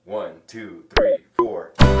2, 3,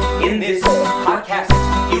 4. In this podcast,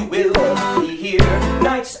 you will hear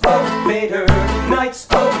Knights of Vader. Knights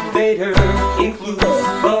of Vader includes,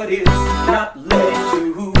 but is not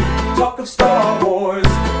limited to, talk of Star Wars,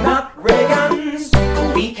 not ray guns.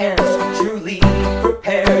 We can't truly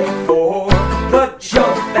prepare you for the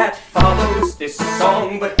jump that follows this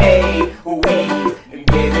song, but hey, we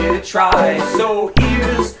gave it a try. So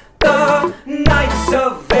here's the Knights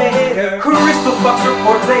of Vader. Crystal Fox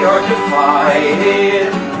reports they are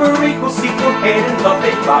divided. Prequel, sequel, hate and love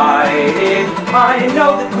they fight. I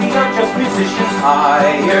know that we are just musicians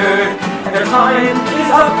tired, and their time is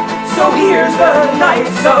up, so here's the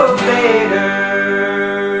Knights of Vader.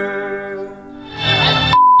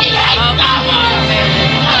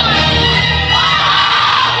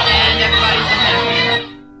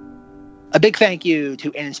 A big thank you to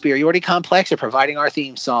An Inferiority Complex for providing our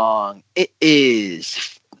theme song. It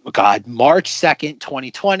is, March 2nd,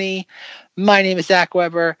 2020. My name is Zach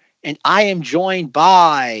Weber, and I am joined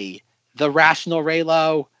by the Rational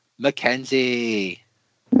Raylo, Mackenzie.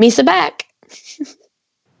 Misa back.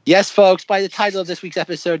 Yes, folks, by the title of this week's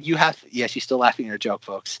episode, she's still laughing at her joke,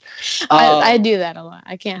 folks. I do that a lot.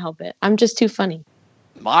 I can't help it. I'm just too funny.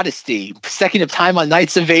 Modesty, second of time on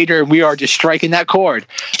Knights of Vader, and we are just striking that chord.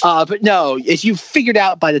 But no, as you figured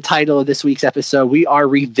out by the title of this week's episode, we are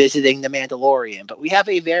revisiting The Mandalorian, but we have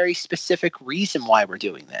a very specific reason why we're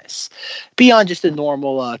doing this. Beyond just the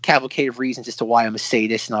normal cavalcade of reasons as to why I'm a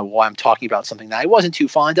sadist and why I'm talking about something that I wasn't too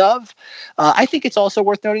fond of, I think it's also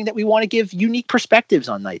worth noting that we want to give unique perspectives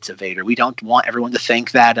on Knights of Vader. We don't want everyone to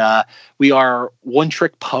think that we are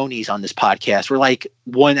one-trick ponies on this podcast. We're like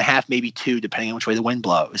 1.5, maybe 2, depending on which way the wind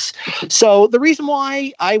blows. So the reason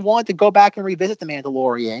why I wanted to go back and revisit The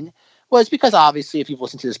Mandalorian was because obviously if you've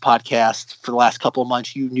listened to this podcast for the last couple of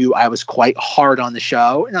months, you knew I was quite hard on the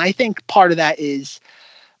show. And I think part of that is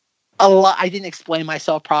I didn't explain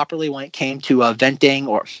myself properly when it came to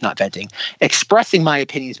expressing my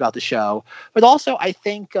opinions about the show. But also, I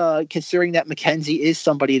think considering that Mackenzie is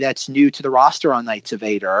somebody that's new to the roster on Knights of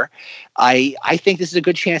Vader, I think this is a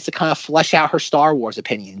good chance to kind of flesh out her Star Wars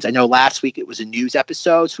opinions. I know last week it was a news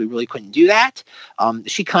episode, so we really couldn't do that.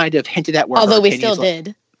 She kind of hinted at where although we still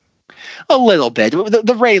did. A little bit.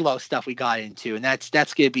 The Raylo stuff we got into, and that's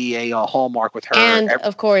going to be a hallmark with her. And,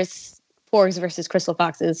 of course, Porgs versus Crystal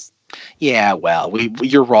Foxes. Yeah, well,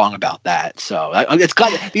 you're wrong about that. So it's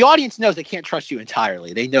got the audience knows they can't trust you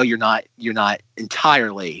entirely. They know you're not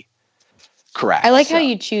entirely correct. I like how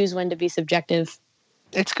you choose when to be subjective.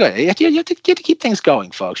 It's good. You have to keep things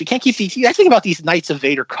going, folks. You can't keep these. I think about these Knights of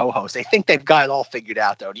Vader co-hosts. They think they've got it all figured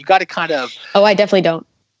out, though. You got to kind of. Oh, I definitely don't.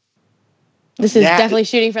 This is definitely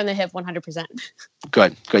shooting from the hip 100%.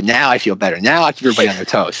 Good. Now I feel better. Now I keep everybody on their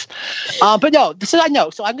toes. But no, so I'm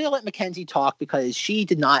going to let Mackenzie talk because she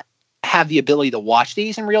did not have the ability to watch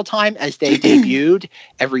these in real time as they debuted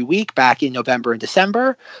every week back in November and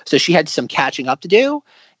December. So she had some catching up to do.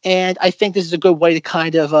 And I think this is a good way to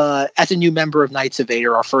kind of, as a new member of Knights of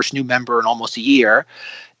Vader, our first new member in almost a year,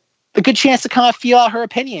 a good chance to kind of feel out her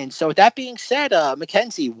opinion. So with that being said,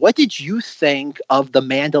 Mackenzie, what did you think of The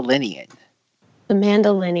Mandalorian? The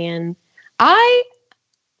Mandalorian. I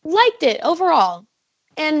liked it overall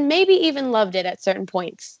and maybe even loved it at certain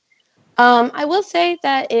points. I will say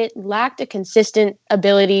that it lacked a consistent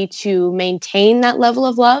ability to maintain that level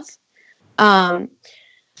of love.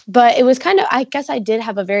 But it was kind of, I guess I did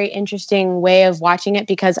have a very interesting way of watching it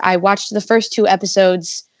because I watched the first 2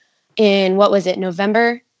 episodes in,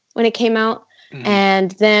 November when it came out. Mm-hmm.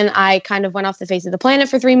 And then I kind of went off the face of the planet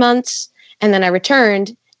for 3 months. And then I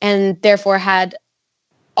returned and therefore had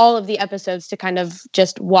all of the episodes to kind of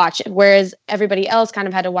just watch, whereas everybody else kind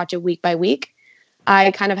of had to watch it week by week.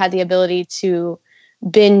 I kind of had the ability to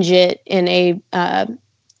binge it in a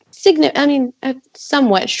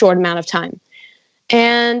somewhat short amount of time.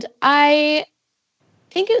 And I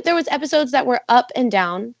think there was episodes that were up and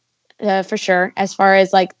down, for sure, as far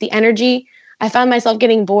as like the energy. I found myself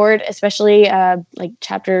getting bored, especially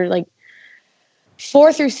chapter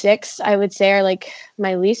 4 through 6, I would say, are like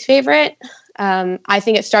my least favorite. I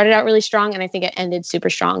think it started out really strong and I think it ended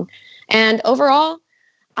super strong. And overall,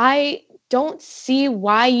 I don't see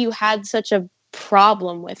why you had such a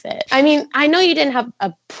problem with it. I mean, I know you didn't have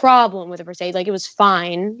a problem with it per se, like it was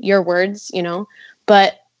fine, your words,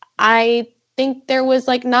 but I think there was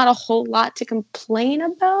not a whole lot to complain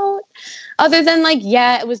about other than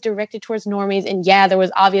it was directed towards normies and there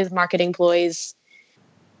was obvious marketing ploys.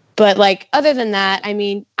 But other than that, I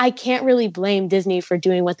mean, I can't really blame Disney for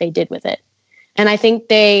doing what they did with it. And I think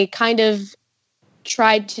they kind of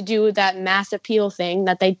tried to do that mass appeal thing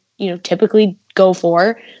that they typically go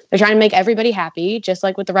for. They're trying to make everybody happy, just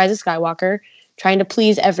like with The Rise of Skywalker, trying to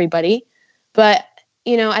please everybody. But,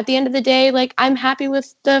 at the end of the day, like, I'm happy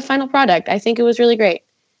with the final product. I think it was really great.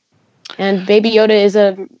 And Baby Yoda is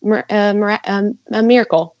a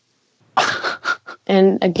miracle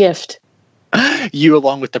and a gift. You,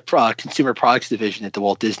 along with the consumer products division at the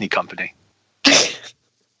Walt Disney Company.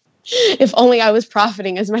 If only I was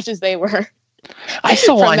profiting as much as they were. I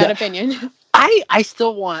still from want that opinion. I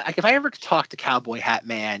still want, like, if I ever talk to Cowboy Hat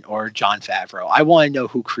Man or Jon Favreau, I want to know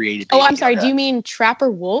who created Baby I'm sorry. Yoda. Do you mean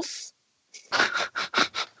Trapper Wolf?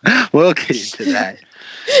 We'll get into that.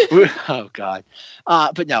 Oh, God.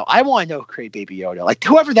 But no, I want to know who created Baby Yoda. Like,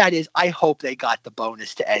 whoever that is, I hope they got the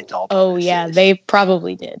bonus to end all bonuses. Oh, yeah, they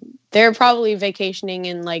probably did. They're probably vacationing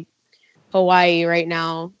in, like, Hawaii right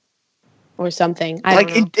now or something. I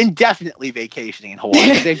don't know. Indefinitely vacationing in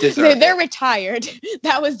Hawaii. They deserve They're retired.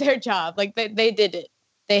 That was their job. Like, they did it.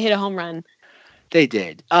 They hit a home run. They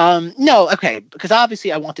did. No, okay, because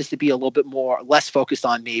obviously I want this to be a little bit less focused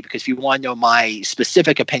on me, because if you want to know my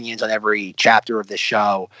specific opinions on every chapter of this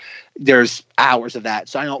show, there's hours of that.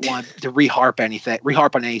 So I don't want to reharp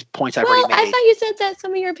on any points I've already made. I thought you said that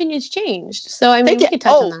some of your opinions changed. So I mean, we could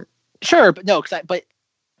touch on that. Sure, but no,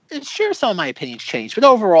 sure, some of my opinions changed, but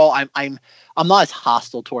overall, I'm not as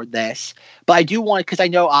hostile toward this. But I do want, because I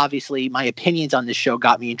know obviously my opinions on this show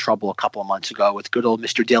got me in trouble a couple of months ago with good old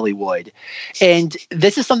Mr. Dillywood, and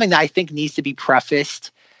this is something that I think needs to be prefaced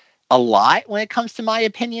a lot when it comes to my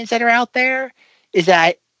opinions that are out there. Is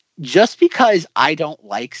that just because I don't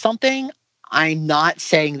like something, I'm not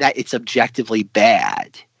saying that it's objectively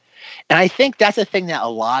bad, and I think that's a thing that a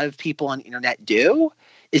lot of people on the internet do.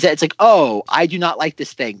 Is that it's like, oh, I do not like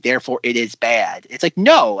this thing, therefore it is bad. It's like,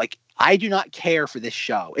 no, like, I do not care for this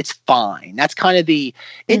show. It's fine. That's kind of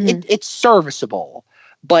it's serviceable.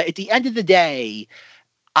 But at the end of the day,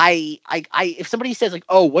 I if somebody says like,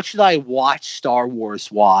 oh, what should I watch Star Wars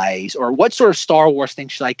wise, or what sort of Star Wars thing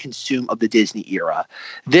should I consume of the Disney era,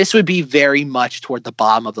 this would be very much toward the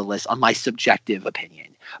bottom of the list on my subjective opinion.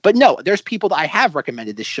 But no, there's people that I have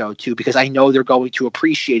recommended this show to because I know they're going to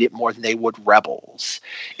appreciate it more than they would Rebels.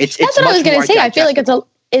 That's what I was going to say. I feel like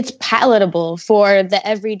it's palatable for the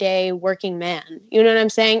everyday working man. You know what I'm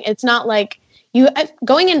saying? It's not like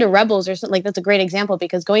going into Rebels or something. Like, that's a great example,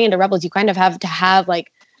 because going into Rebels, you kind of have to have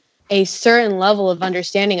like a certain level of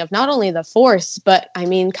understanding of not only the Force, but I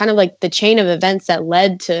mean, kind of like the chain of events that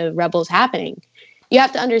led to Rebels happening. You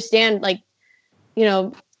have to understand, like,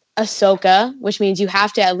 Ahsoka, which means you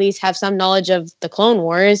have to at least have some knowledge of the Clone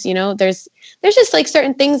Wars. There's just like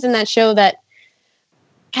certain things in that show that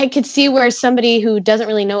I could see where somebody who doesn't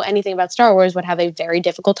really know anything about Star Wars would have a very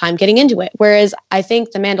difficult time getting into it. Whereas I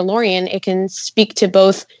think The Mandalorian, it can speak to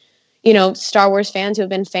both, Star Wars fans who have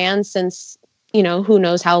been fans since, who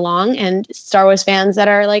knows how long, and Star Wars fans that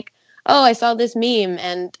are like, oh, I saw this meme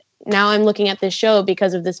and now I'm looking at this show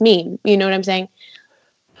because of this meme. You know what I'm saying?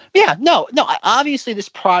 Yeah, no. Obviously, this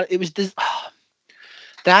product, it was this.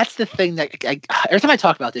 That's the thing that every time I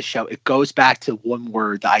talk about this show, it goes back to one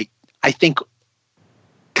word that I think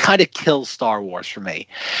kind of kills Star Wars for me.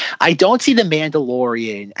 I don't see The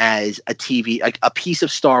Mandalorian as a TV, like a piece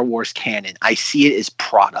of Star Wars canon. I see it as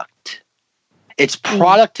product. It's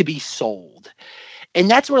product to be sold,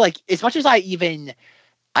 and that's where, like, as much as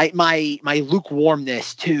my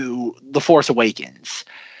lukewarmness to The Force Awakens.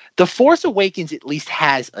 The Force Awakens at least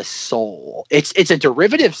has a soul. It's a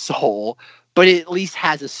derivative soul, but it at least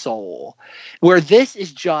has a soul. Where this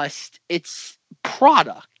is just, it's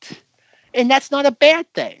product. And that's not a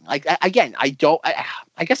bad thing. Like, again, I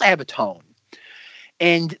guess I have a tone.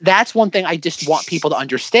 And that's one thing I just want people to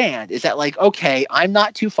understand, is that, like, okay, I'm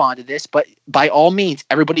not too fond of this, but by all means,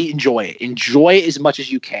 everybody enjoy it. Enjoy it as much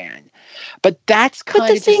as you can. But that's kind of...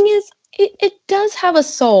 But the thing is, it does have a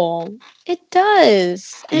soul. It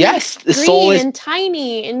does. And yes, the soul is... and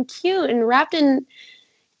tiny and cute and wrapped in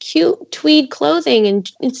cute tweed clothing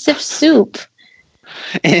and sipped soup.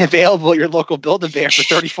 And available at your local Build-A-Bear for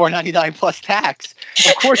 $34.99 plus tax.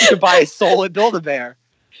 Of course you can buy a soul at Build-A-Bear.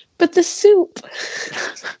 But the soup.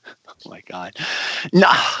 Oh my God.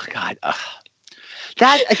 No, God.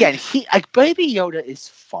 That, again, Baby Yoda is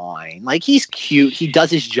fine. Like, he's cute. He does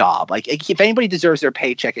his job. Like, if anybody deserves their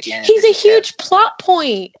paycheck at the end, he's a huge plot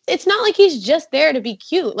point. It's not like he's just there to be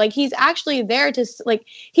cute. Like, he's actually there to, like,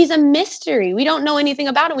 he's a mystery. We don't know anything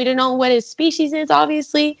about him. We don't know what his species is,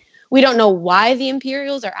 obviously. We don't know why the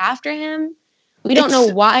Imperials are after him. We don't know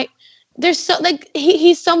why. There's so, like,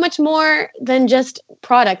 he's so much more than just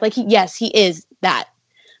product. Like, yes, he is that.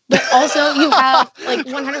 But also, you have, like,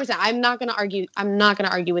 100%. I'm not going to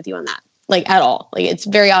argue with you on that, like, at all. Like, it's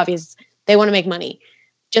very obvious they want to make money.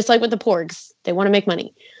 just like with the Porgs. They want to make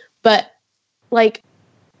money. But, like,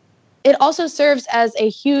 it also serves as a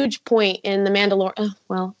huge point in the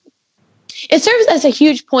it serves as a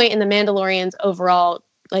huge point in the Mandalorian's overall,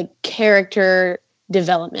 like, character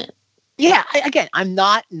development. Yeah, again, I'm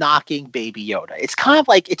not knocking Baby Yoda. It's kind of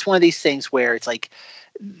like, it's one of these things where it's like,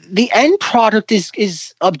 the end product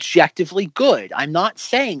is objectively good. I'm not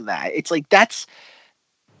saying that. It's like,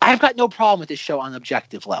 I've got no problem with this show on an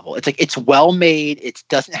objective level. It's like, it's well made. It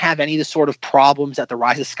doesn't have any of the sort of problems that The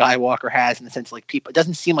Rise of Skywalker has, in the sense, like, it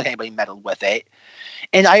doesn't seem like anybody meddled with it.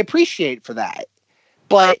 And I appreciate it for that.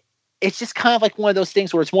 But it's just kind of like one of those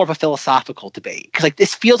things where it's more of a philosophical debate. Because, like,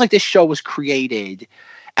 this feels like this show was created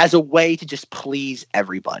as a way to just please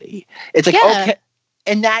everybody. It's like, okay.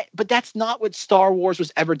 But that's not what Star Wars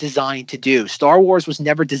was ever designed to do. Star Wars was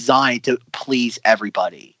never designed to please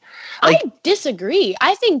everybody. Like, I disagree.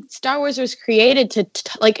 I think Star Wars was created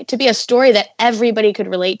to be a story that everybody could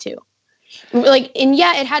relate to. Like, and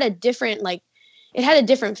yeah, it had a different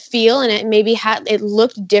feel, and it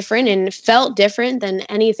looked different and felt different than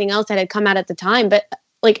anything else that had come out at the time. But,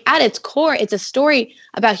 like, at its core, it's a story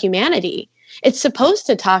about humanity. It's supposed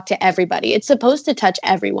to talk to everybody. It's supposed to touch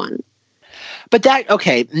everyone. But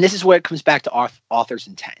and this is where it comes back to author's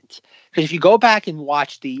intent. Because if you go back and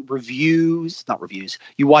watch the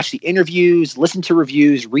you watch the interviews, listen to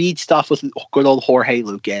reviews, read stuff with good old Jorge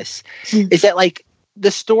Lucas, is that, like,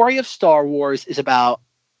 the story of Star Wars is about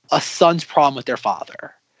a son's problem with their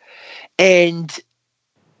father. And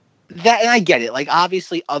I get it. Like,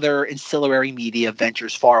 obviously other ancillary media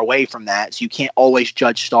ventures far away from that, so you can't always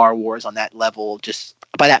judge Star Wars on that level just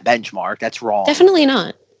by that benchmark. That's wrong. Definitely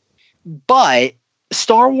not. But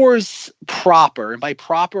Star Wars proper, and by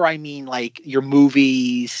proper I mean, like, your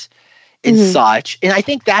movies and such. And I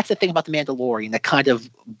think that's the thing about The Mandalorian that kind of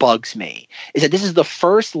bugs me, is that this is the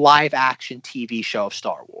first live action TV show of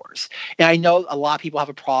Star Wars. And I know a lot of people have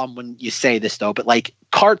a problem when you say this, though, but, like,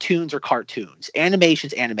 cartoons are cartoons.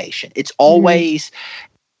 Animation's animation. It's always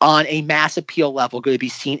on a mass appeal level going to be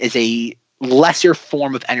seen as a lesser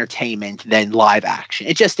form of entertainment than live action.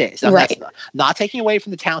 It just is. That's not taking away from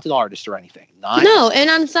the talented artist or anything. No, and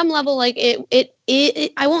on some level, like, it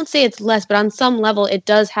I won't say it's less, but on some level it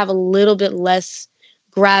does have a little bit less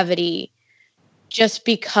gravity just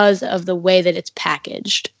because of the way that it's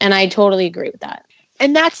packaged. And I totally agree with that.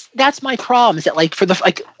 And that's my problem, is that, like,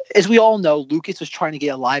 as we all know, Lucas was trying to get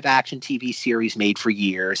a live action TV series made for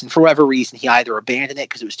years, and for whatever reason, he either abandoned it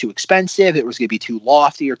because it was too expensive, it was going to be too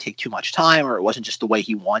lofty, or take too much time, or it wasn't just the way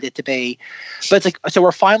he wanted it to be. But it's like, so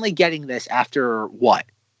we're finally getting this after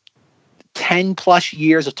 10 plus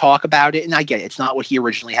years of talk about it. And I get it, it's not what he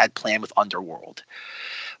originally had planned with Underworld,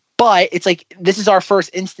 but it's like, this is our first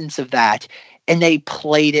instance of that, and they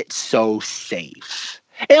played it so safe.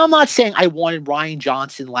 And I'm not saying I wanted Rian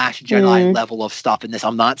Johnson Last Jedi level of stuff in this.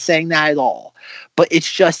 I'm not saying that at all. But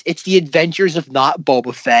it's the adventures of not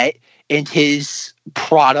Boba Fett and his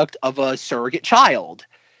product of a surrogate child.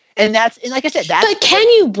 And like I said, but can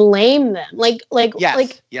you blame them?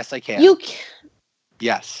 Yes, I can.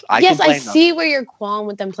 Yes, I can blame them. I see where your qualm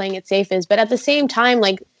with them playing it safe is, but at the same time,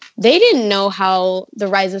 like, they didn't know how The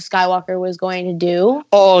Rise of Skywalker was going to do.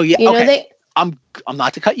 Oh yeah, okay. I'm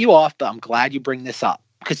not to cut you off, but I'm glad you bring this up.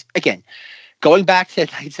 Because, again, going back to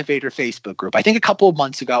the Knights of Vader Facebook group, I think a couple of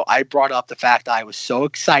months ago, I brought up the fact that I was so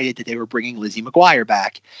excited that they were bringing Lizzie McGuire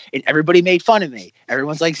back, and everybody made fun of me.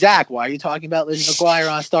 Everyone's like, Zach, why are you talking about Lizzie McGuire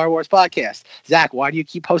on a Star Wars podcast? Zach, why do you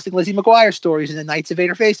keep posting Lizzie McGuire stories in the Knights of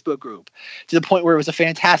Vader Facebook group? To the point where it was a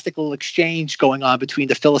fantastic little exchange going on between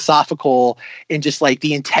the philosophical and just, like,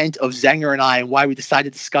 the intent of Zenger and I, and why we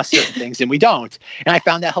decided to discuss certain things and we don't. And I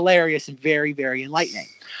found that hilarious and very, very enlightening.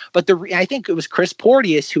 But I think it was Chris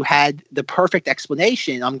Porteous who had the perfect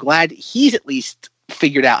explanation. I'm glad he's at least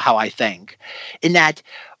figured out how I think. In that,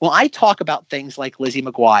 when I talk about things like Lizzie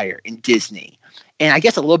McGuire and Disney, and I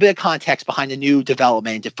guess a little bit of context behind the new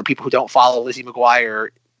development, for people who don't follow Lizzie McGuire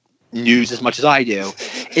news as much as I do,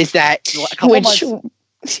 is that a couple months,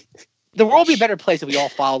 the world would be a better place if we all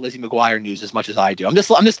follow Lizzie McGuire news as much as I do. I'm just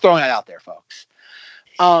throwing that out there, folks.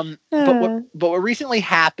 But what recently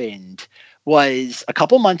happened was a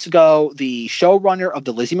couple months ago, the showrunner of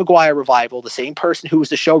the Lizzie McGuire revival, the same person who was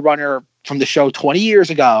the showrunner from the show 20 years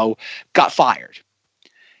ago, got fired.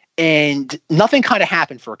 And nothing kind of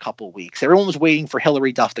happened for a couple of weeks. Everyone was waiting for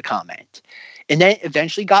Hilary Duff to comment. And then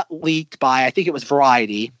eventually got leaked by, I think it was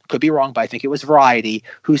Variety, could be wrong, but I think it was Variety,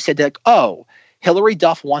 who said that, Hilary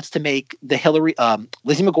Duff wants to make the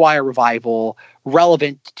Lizzie McGuire revival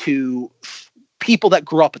relevant to people that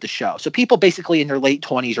grew up with the show. So people basically in their late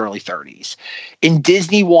 20s, early 30s. And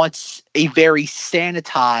Disney wants a very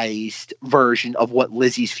sanitized version of what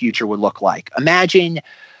Lizzie's future would look like. Imagine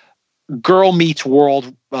Girl Meets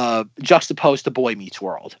World juxtaposed to Boy Meets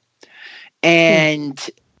World. And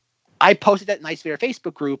I posted that in Nice Fair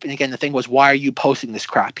Facebook group. And again, the thing was, why are you posting this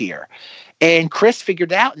crap here? And Chris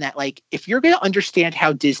figured out that, like, if you're going to understand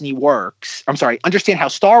how Disney works, understand how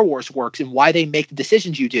Star Wars works and why they make the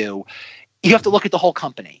decisions you do, you have to look at the whole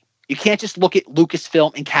company. You can't just look at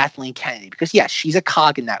Lucasfilm and Kathleen Kennedy because, yes, she's a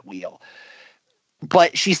cog in that wheel.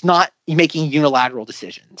 But she's not making unilateral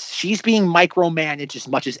decisions. She's being micromanaged as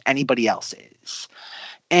much as anybody else is.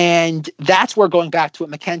 And that's where, going back to what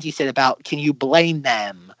Mackenzie said about, can you blame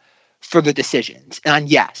them for the decisions? And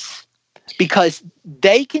yes, because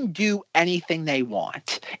they can do anything they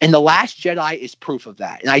want. And The Last Jedi is proof of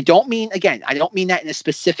that. And I don't mean that in a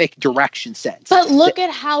specific direction sense. But look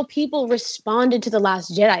at how people responded to The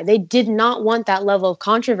Last Jedi. They did not want that level of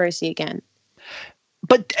controversy again.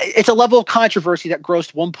 But it's a level of controversy that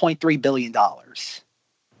grossed $1.3 billion. But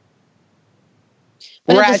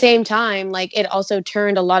at the same time, like, it also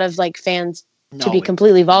turned a lot of, like, fans to be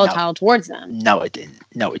completely volatile towards them. No, it didn't.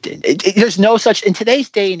 There's no such, in today's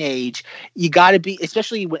day and age, you got to be,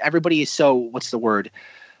 especially when everybody is so, what's the word?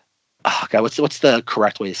 Oh God, what's the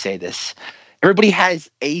correct way to say this? Everybody has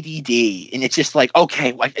ADD, and it's just like,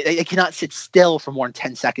 okay, I cannot sit still for more than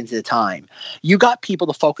 10 seconds at a time. You got people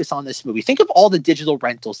to focus on this movie. Think of all the digital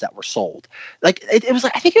rentals that were sold. Like, it was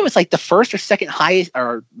like, I think it was like the first or second highest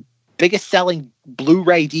or biggest selling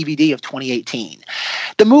Blu-ray DVD of 2018.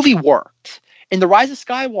 The movie worked. And The Rise of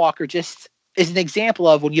Skywalker just is an example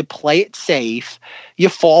of when you play it safe, you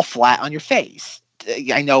fall flat on your face.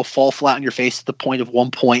 I know fall flat on your face to the point of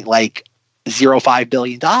 $1.05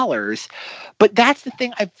 billion. But that's the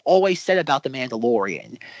thing I've always said about The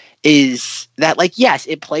Mandalorian is that, like, yes,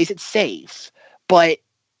 it plays it safe, but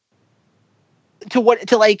to what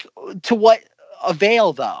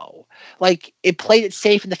avail though? Like, it played it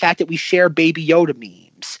safe in the fact that we share Baby Yoda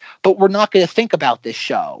memes, but we're not going to think about this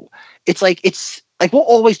show. It's like we'll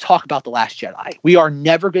always talk about The Last Jedi. We are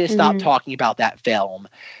never going to stop talking about that film.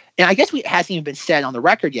 And I guess it hasn't even been said on the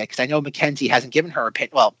record yet, because I know Mackenzie hasn't given her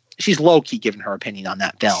opinion. Well, she's low-key given her opinion on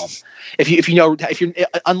that film. If you're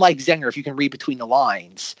unlike Zenger, if you can read between the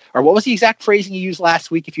lines. Or what was the exact phrasing you used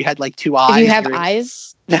last week? If you had like two eyes. If you have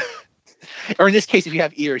eyes. Or in this case, if you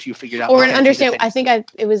have ears, you figured out. Or an understanding. I think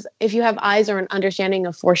it was if you have eyes or an understanding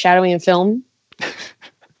of foreshadowing in film.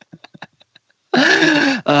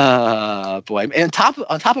 Boy. And on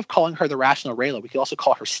top of calling her the rational Raylo, we could also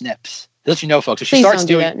call her Snips. Just, you know, folks, if she starts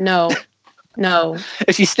doing that. No.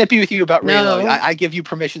 If she's snippy with you about Raylo, I give you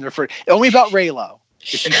permission to refer only about Raylo.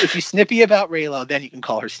 If she's snippy about Raylo, then you can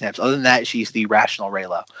call her Snips. Other than that, she's the rational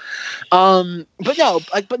Raylo. But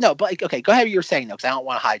okay, go ahead. You were saying though, because I don't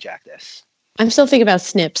want to hijack this. I'm still thinking about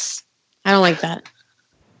Snips. I don't like that.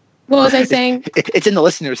 What was I saying? It's in the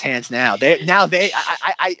listeners' hands now.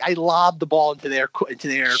 I lobbed the ball into their court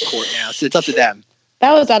now, so it's up to them.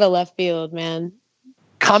 That was out of left field, man.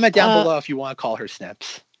 Comment down below if you want to call her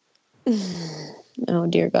Snips. Oh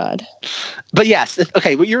dear God. But yes,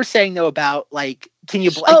 okay. What you were saying though about, like, can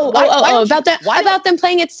you blame? About them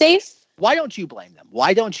playing it safe? Why don't you blame them?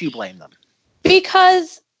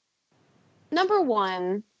 Because number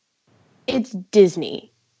one, it's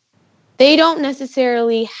Disney. They don't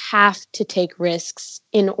necessarily have to take risks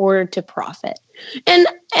in order to profit.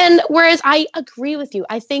 And whereas I agree with you,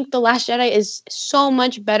 I think The Last Jedi is so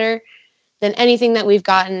much better than anything that we've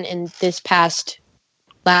gotten in this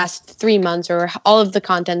last 3 months, or all of the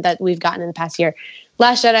content that we've gotten in the past year.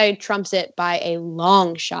 Last Jedi trumps it by a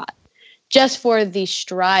long shot, just for the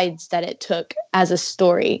strides that it took as a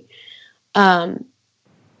story. But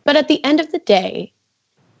at the end of the day,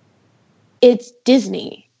 it's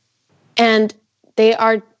Disney. And they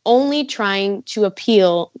are only trying to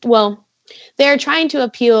appeal. Well, they're trying to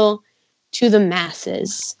appeal to the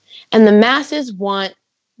masses. And the masses want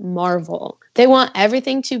Marvel. They want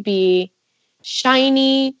everything to be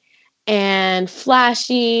shiny and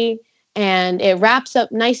flashy, and it wraps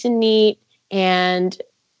up nice and neat, and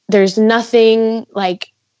there's nothing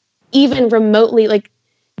like even remotely like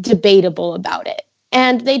debatable about it.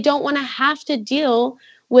 And they don't want to have to deal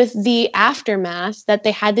with the aftermath that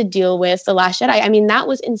they had to deal with The Last Jedi. I mean, that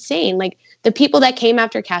was insane. Like, the people that came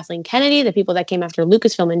after Kathleen Kennedy, the people that came after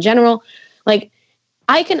Lucasfilm in general, like,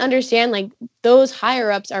 I can understand, like, those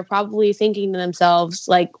higher-ups are probably thinking to themselves,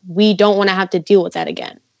 like, we don't want to have to deal with that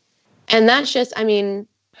again. And that's just, I mean...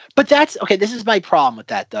 But that's, okay, this is my problem with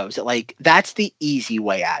that, though, is that, like, that's the easy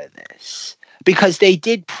way out of this. because they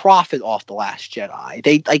did profit off The Last Jedi.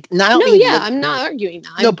 They like not No, only yeah, I'm not arguing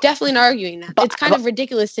that. No, I'm definitely not arguing that. but- It's kind of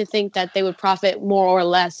ridiculous to think that they would profit more or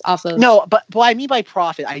less off of. No, but what I mean by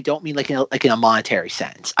profit, I don't mean like in a monetary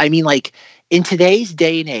sense. I mean like in today's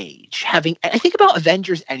day and age, I think about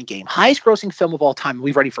Avengers Endgame, highest grossing film of all time.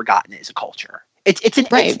 We've already forgotten it as a culture. It's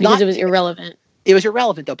right, it's because not, it was irrelevant. It was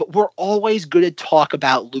irrelevant though, but we're always good to talk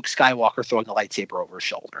about Luke Skywalker throwing the lightsaber over his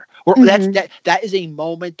shoulder. That is a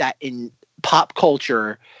moment that in pop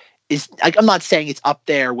culture is like, I'm not saying it's up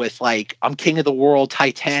there with like I'm King of the World,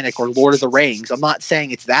 Titanic, or Lord of the Rings. I'm not saying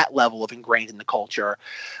it's that level of ingrained in the culture,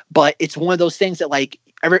 but it's one of those things that like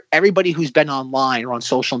everybody who's been online or on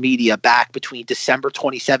social media back between December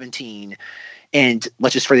 2017 and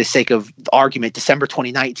let's just for the sake of the argument, December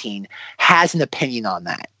 2019 has an opinion on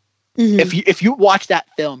that. Mm-hmm. If you watch that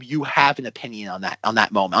film, you have an opinion on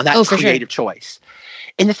that moment, on that creative choice.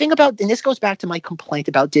 And the thing about, and this goes back to my complaint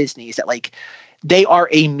about Disney, is that like they are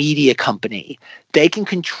a media company. They can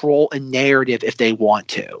control a narrative if they want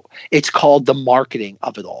to. It's called the marketing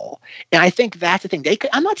of it all. And I think that's the thing.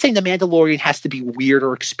 I'm not saying The Mandalorian has to be weird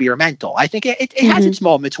or experimental. I think it has its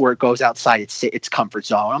moments where it goes outside its comfort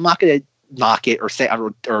zone. I'm not going to knock it or say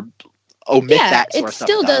or omit that sort of stuff.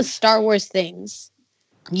 It still does Star Wars things.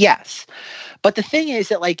 Yes. But the thing is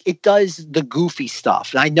that like it does the goofy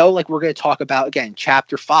stuff. And I know like we're going to talk about again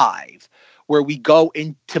chapter 5 where we go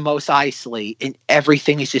into Mos Eisley and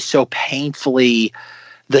everything is just so painfully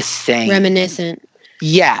the same. Reminiscent.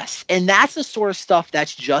 Yes. And that's the sort of stuff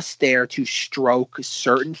that's just there to stroke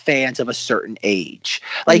certain fans of a certain age.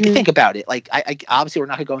 Like think about it. Like I obviously we're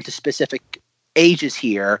not going to go into specific ages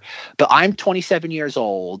here, but I'm 27 years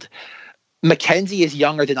old. Mackenzie is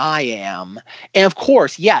younger than I am. And of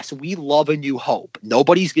course, yes, we love A New Hope.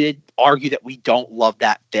 Nobody's going to argue that we don't love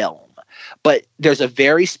that film. But there's a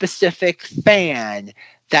very specific fan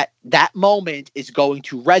that moment is going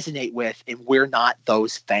to resonate with, and we're not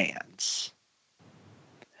those fans.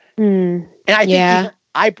 And I think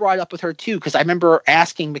I brought it up with her too, because I remember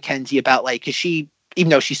asking Mackenzie about like, because she, even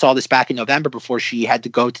though she saw this back in November before she had to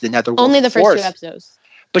go to the Netherworld. Only the first 2 episodes.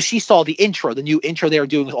 But she saw the new intro they were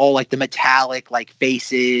doing with all like the metallic like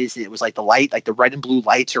faces. And it was like the light, like the red and blue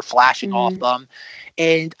lights are flashing off them.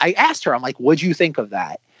 And I asked her, I'm like, what'd you think of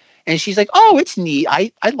that? And she's like, oh, it's neat.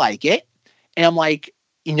 I like it. And I'm like,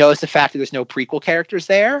 you notice the fact that there's no prequel characters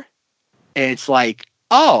there? And it's like,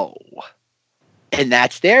 oh. And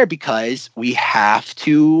that's there because we have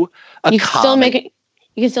to You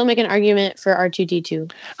can still make an argument for R2-D2.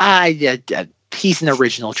 He's an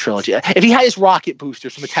original trilogy. If he had his rocket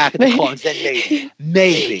boosters from Attack of the Clones, then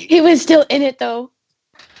maybe. He was still in it though.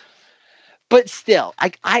 But still,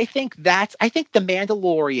 I think The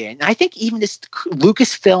Mandalorian, I think even this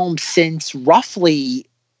Lucasfilm since roughly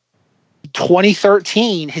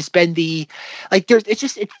 2013 has been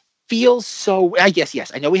it feels so, I guess,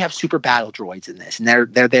 yes, I know we have super battle droids in this, and they're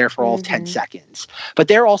there for all 10 seconds. But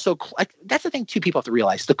they're also, that's the thing too people have to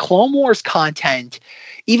realize. The Clone Wars content,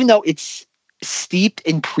 even though it's steeped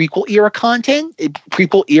in prequel era content, I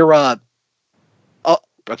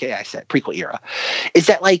said prequel era, is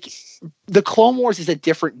that like the Clone Wars is a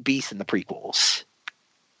different beast than the prequels.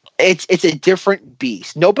 It's a different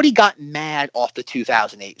beast. Nobody got mad off the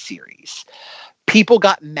 2008 series. People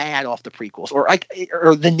got mad off the prequels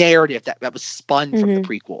or the narrative that was spun from the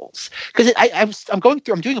prequels. Because I'm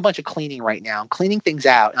doing a bunch of cleaning right now. I'm cleaning things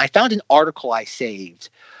out, and I found an article I saved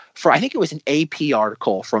I think it was an AP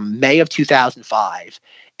article from May of 2005.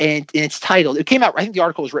 And it's titled, it came out, I think the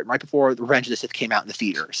article was written right before The Revenge of the Sith came out in the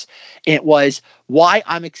theaters. And it was Why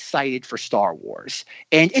I'm Excited for Star Wars.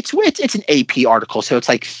 And it's an AP article. So it's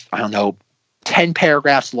like, I don't know, 10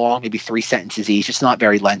 paragraphs long, maybe 3 sentences each. It's not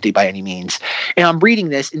very lengthy by any means. And I'm reading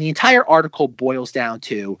this, and the entire article boils down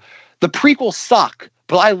to the prequels suck,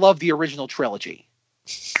 but I love the original trilogy.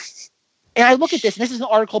 And I look at this, and this is an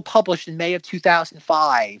article published in May of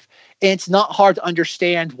 2005, and it's not hard to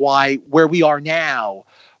understand where we are now,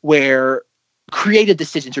 where creative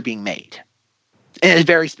decisions are being made in a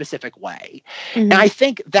very specific way. And I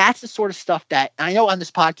think that's the sort of stuff that, I know on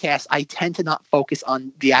this podcast, I tend to not focus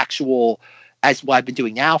on the actual, as what I've been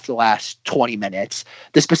doing now for the last 20 minutes,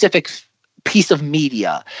 the specific piece of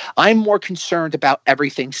media. I'm more concerned about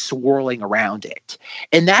everything swirling around it.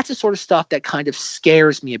 And that's the sort of stuff that kind of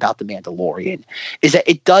scares me about The Mandalorian, is that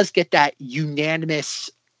it does get that unanimous,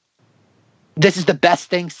 this is the best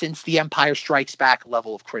thing since The Empire Strikes Back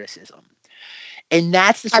level of criticism. And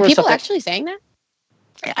that's the sort Are of people stuff actually saying that?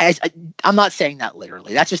 I'm not saying that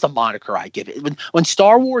literally. That's just a moniker I give it. When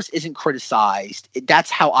Star Wars isn't criticized, that's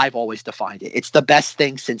how I've always defined it. It's the best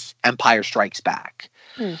thing since Empire Strikes Back.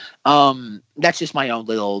 That's just my own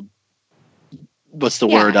little what's the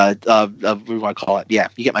Yeah. word? What do I call it? Yeah,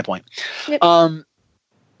 you get my point. Yep.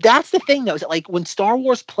 That's the thing, though, is that, like, when Star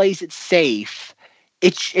Wars plays it safe,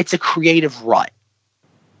 it's a creative rut.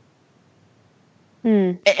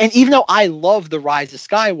 Hmm. And even though I love The Rise of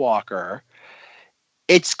Skywalker,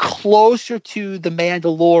 it's closer to The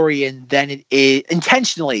Mandalorian than it is,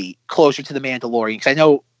 intentionally closer to The Mandalorian. Because I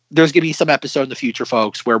know there's going to be some episode in the future,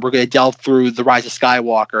 folks, where we're going to delve through The Rise of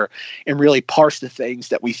Skywalker and really parse the things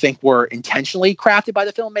that we think were intentionally crafted by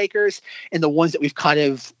the filmmakers and the ones that we've kind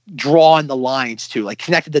of drawn the lines to, like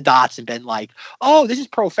connected the dots and been like, oh, this is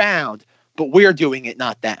profound, but we're doing it,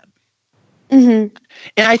 not them. Mm-hmm.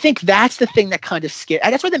 And I think that's the thing that kind of scares.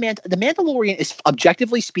 That's why the Mandalorian is,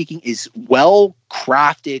 objectively speaking, is well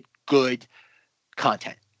crafted, good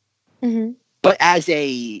content. Mm-hmm. But as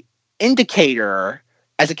a indicator,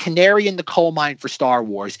 as a canary in the coal mine for Star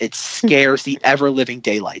Wars, it scares the ever living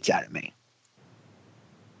daylights out of me.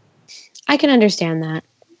 I can understand that.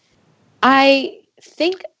 I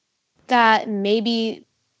think that maybe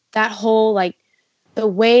that whole, like, the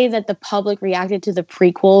way that the public reacted to the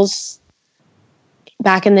prequels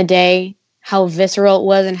back in the day, how visceral it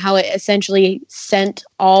was and how it essentially sent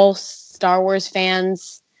all Star Wars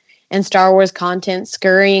fans and Star Wars content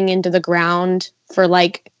scurrying into the ground for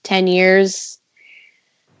like 10 years,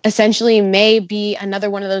 essentially may be another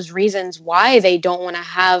one of those reasons why they don't want to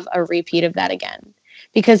have a repeat of that again.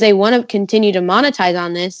 Because they want to continue to monetize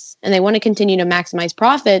on this and they want to continue to maximize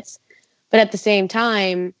profits, but at the same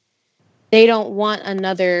time, they don't want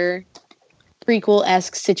another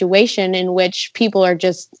prequel-esque situation in which people are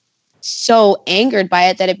just so angered by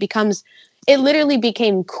it that it literally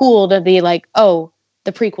became cool to be like, oh,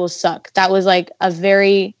 the prequels suck. That was like a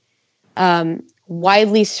very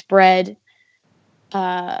widely spread,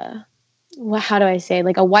 how do I say,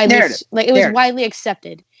 like a widely, Narrative. like it was Narrative. widely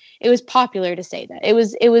accepted. It was popular to say that. It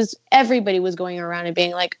was everybody was going around and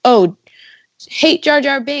being like, oh, hate Jar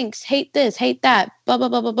Jar Binks, hate this, hate that, blah, blah,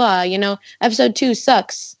 blah, blah, blah. You know, episode 2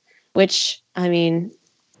 sucks, which, I mean,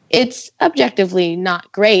 it's objectively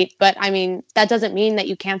not great, but I mean, that doesn't mean that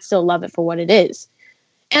you can't still love it for what it is.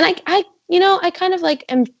 And I kind of like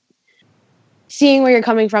am seeing where you're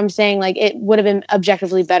coming from, saying like it would have been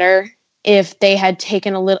objectively better if they had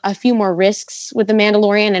taken a few more risks with The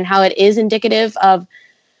Mandalorian and how it is indicative of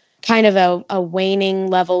kind of a waning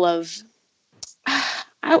level of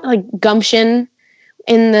like gumption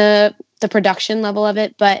in the production level of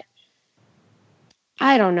it. But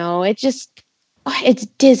I don't know. It's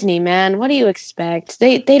Disney, man. What do you expect?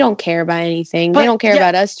 They don't care about anything. They don't care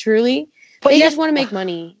about us, truly. They just want to make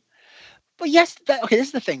money. But yes, okay, this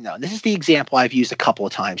is the thing, though. This is the example I've used a couple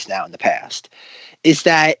of times now in the past, is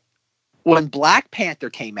that when Black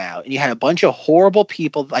Panther came out and you had a bunch of horrible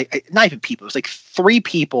people, like not even people, it was like 3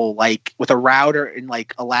 people like with a router and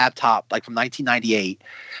like a laptop, like from 1998,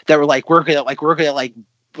 that were like, we're gonna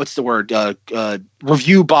what's the word?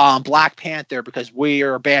 Review bomb Black Panther because we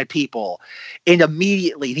are bad people. And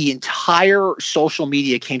immediately the entire social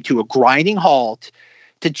media came to a grinding halt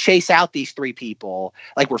to chase out these 3 people.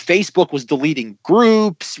 Like where Facebook was deleting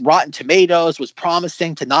groups, Rotten Tomatoes was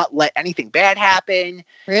promising to not let anything bad happen.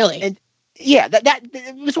 Really? And yeah, that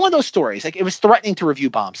it was one of those stories. Like it was threatening to review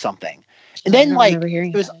bomb something. And then like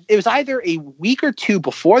it was either a week or 2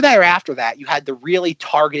 before that or after that, you had the really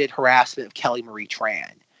targeted harassment of Kelly Marie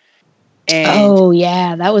Tran. And, oh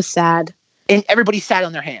yeah, that was sad. And everybody sat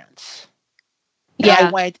on their hands. And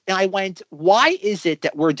Yeah. I went, why is it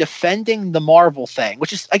that we're defending the Marvel thing?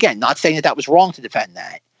 Which is, again, not saying that was wrong to defend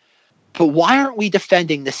that. But why aren't we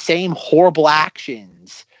defending the same horrible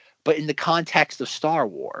actions, but in the context of Star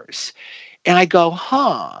Wars? And I go,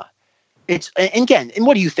 and again, and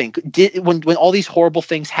what do you think? When all these horrible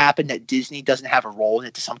things happen, that Disney doesn't have a role in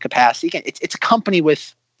it to some capacity? Again, it's a company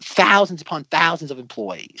with thousands upon thousands of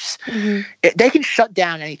employees. Mm-hmm. They can shut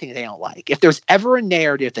down anything they don't like. If there's ever a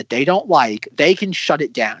narrative that they don't like, they can shut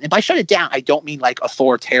it down. And by shut it down, I don't mean like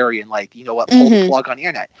authoritarian, like, you know what, pull the plug on the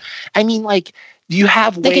internet. I mean, like, you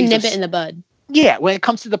have ways they can nip it in the bud. Yeah, when it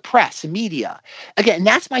comes to the press and media. Again, and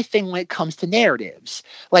that's my thing when it comes to narratives.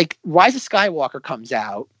 Like, Rise of Skywalker comes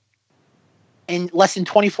out, and less than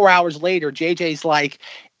 24 hours later, JJ's like,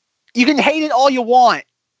 you can hate it all you want.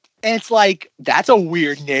 And it's like, that's a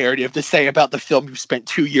weird narrative to say about the film you spent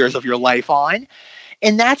 2 years of your life on.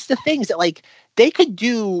 And that's the things that, like, they could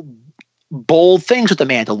do bold things with The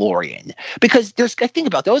Mandalorian. Because I think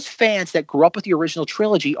about those fans that grew up with the original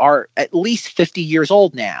trilogy are at least 50 years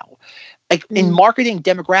old now. Like, in marketing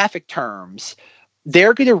demographic terms,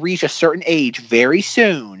 they're going to reach a certain age very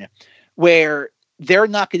soon where they're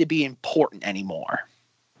not going to be important anymore.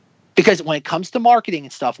 Because when it comes to marketing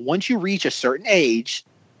and stuff, once you reach a certain age,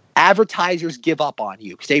 advertisers give up on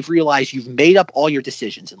you because they've realized you've made up all your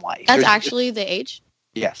decisions in life. That's actually the age?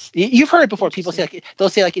 Yes. You've heard it before. People say, like, they'll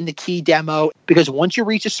say, like, in the key demo, because once you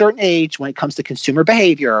reach a certain age, when it comes to consumer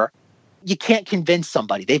behavior, you can't convince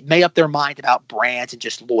somebody. They've made up their mind about brands and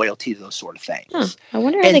just loyalty to those sort of things. Huh. I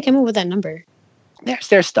wonder how they came up with that number.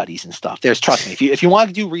 There's studies and stuff. Trust me, if you want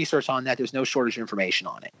to do research on that, there's no shortage of information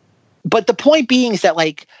on it. But the point being is that,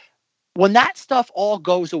 like, when that stuff all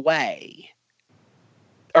goes away,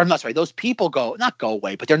 or I'm not sorry, those people not go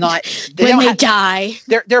away, but they're not. They die.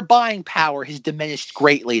 Their buying power has diminished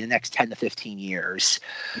greatly in the next 10 to 15 years.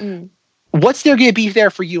 Mm. What's there going to be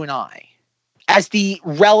there for you and I? As the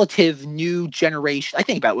relative new generation, I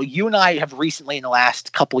think about it. Well, you and I have recently, in the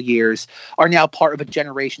last couple of years, are now part of a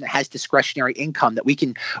generation that has discretionary income that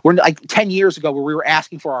we're like 10 years ago where we were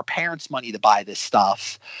asking for our parents' money to buy this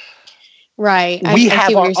stuff. Right. I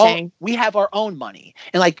see what you're saying. We have our own money.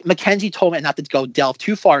 And like Mackenzie told me, not to go delve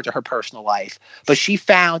too far into her personal life, but she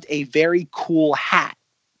found a very cool hat.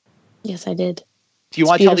 Yes, I did. Do you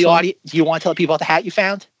want to tell the audience? Do you want to tell people about the hat you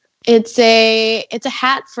found? It's a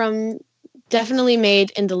hat from definitely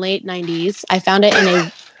made in the late 90s. I found it in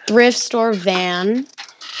a thrift store van,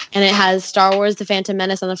 and it has Star Wars The Phantom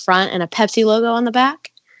Menace on the front and a Pepsi logo on the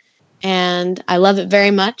back. And I love it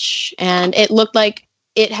very much. And it looked like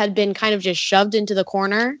it had been kind of just shoved into the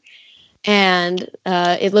corner, and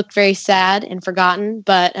it looked very sad and forgotten.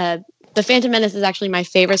 But The Phantom Menace is actually my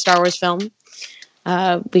favorite Star Wars film.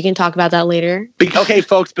 We can talk about that later. Okay,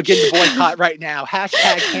 folks, begin the boycott right now.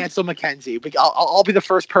 Hashtag cancel Mackenzie. I'll be the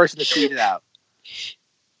first person to tweet it out.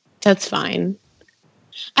 That's fine.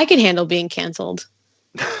 I can handle being canceled.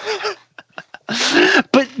 But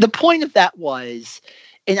the point of that was,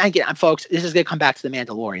 and again, folks, this is going to come back to The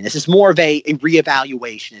Mandalorian. This is more of a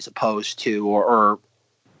reevaluation as opposed to, or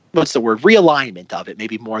what's the word, realignment of it,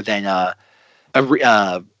 maybe more than a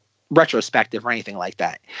retrospective or anything like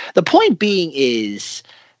that. The point being is,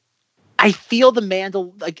 I feel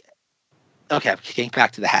okay, I'm getting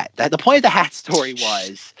back to the hat. The point of the hat story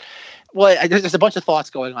was, well, there's a bunch of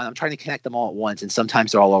thoughts going on. I'm trying to connect them all at once, and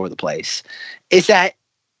sometimes they're all over the place. Is that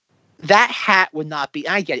hat would not be,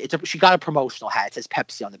 I get it. She got a promotional hat. It says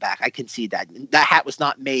Pepsi on the back. I can see that. That hat was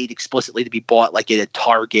not made explicitly to be bought like at a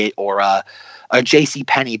Target or a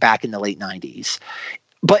JCPenney back in the late 90s.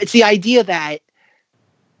 But it's the idea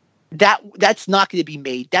that's not going to be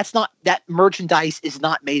made. That merchandise is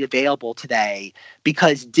not made available today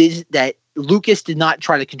because that Lucas did not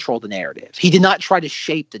try to control the narrative. He did not try to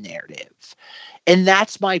shape the narrative. And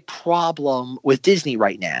that's my problem with Disney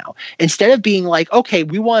right now. Instead of being like, okay,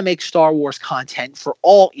 we want to make Star Wars content for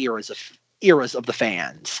all eras of the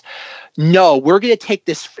fans. No, we're going to take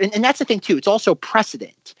this, and that's the thing too. It's also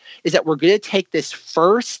precedent, is that we're going to take this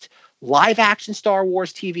first live action Star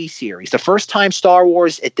Wars TV series, the first time Star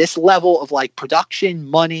Wars at this level of like production,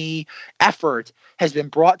 money, effort has been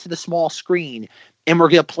brought to the small screen, and we're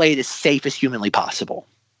going to play it as safe as humanly possible.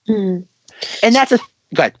 Mm. And go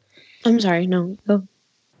ahead. I'm sorry. No, go.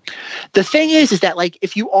 The thing is that like,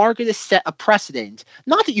 if you are going to set a precedent,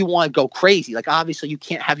 not that you want to go crazy, like obviously you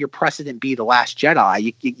can't have your precedent be The Last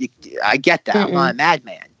Jedi. I get that. I'm not a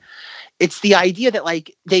madman. It's the idea that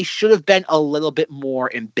like they should have been a little bit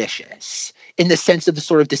more ambitious in the sense of the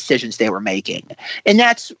sort of decisions they were making. And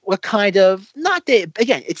that's what kind of,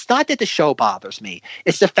 it's not that the show bothers me.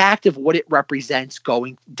 It's the fact of what it represents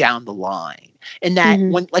going down the line. And that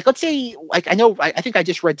when, like, let's say, like, I think I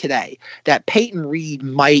just read today that Peyton Reed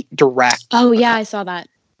might direct. Oh yeah, I saw that.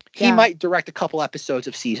 He might direct a couple episodes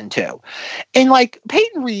of season 2. And like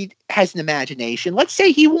Peyton Reed has an imagination. Let's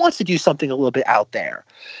say he wants to do something a little bit out there.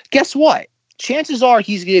 Guess what? Chances are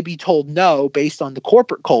he's going to be told no based on the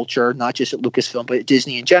corporate culture, not just at Lucasfilm, but at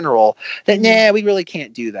Disney in general, that, nah, we really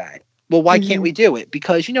can't do that. Well, why can't we do it?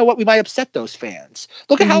 Because you know what? We might upset those fans.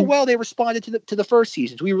 Look at how well they responded to the first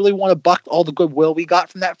season. Do we really want to buck all the goodwill we got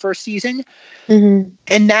from that first season? And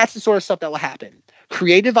that's the sort of stuff that will happen.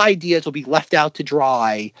 Creative ideas will be left out to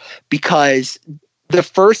dry because the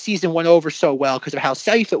first season went over so well because of how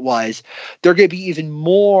safe it was. They're going to be even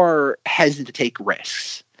more hesitant to take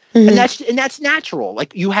risks. And that's natural.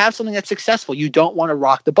 Like, you have something that's successful. You don't want to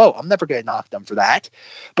rock the boat. I'm never going to knock them for that.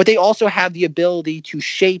 But they also have the ability to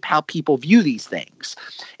shape how people view these things.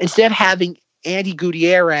 Instead of having Andy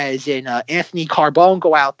Gutierrez and Anthony Carbone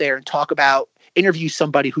go out there and interview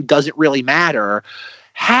somebody who doesn't really matter,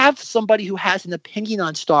 have somebody who has an opinion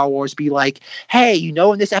on Star Wars be like, hey,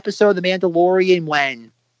 in this episode of The Mandalorian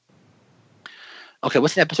when... Okay,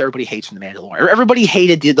 what's an episode everybody hates from The Mandalorian? Everybody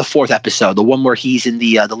hated the 4th episode, the one where he's in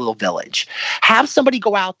the little village. Have somebody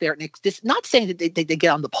go out there, and it's not saying that they get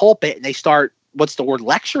on the pulpit and they start what's the word,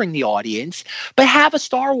 lecturing the audience, but have a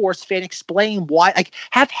Star Wars fan explain why,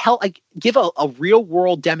 like give a real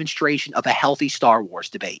world demonstration of a healthy Star Wars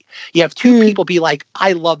debate. You have two people be like,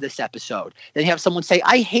 I love this episode. Then you have someone say,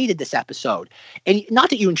 I hated this episode. And not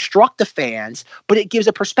that you instruct the fans, but it gives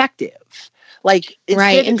a perspective. Like,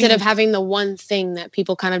 instead of having the one thing that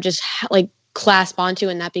people kind of just like clasp onto,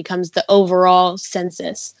 and that becomes the overall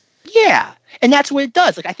census. Yeah. And that's what it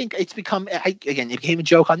does. Like, I think it's become, again, it became a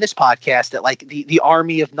joke on this podcast that like the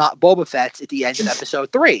army of not Boba Fett's at the end of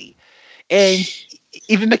episode 3. And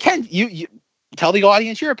even Mackenzie, you tell the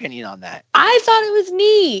audience your opinion on that. I thought it was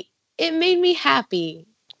neat. It made me happy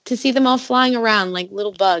to see them all flying around like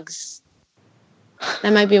little bugs.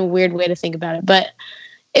 That might be a weird way to think about it, but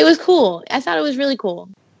it was cool. I thought it was really cool.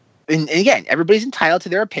 And again, everybody's entitled to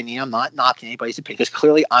their opinion. I'm not knocking anybody's opinion because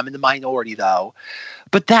clearly I'm in the minority, though.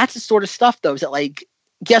 But that's the sort of stuff, though, is that, like,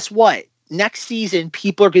 guess what? Next season,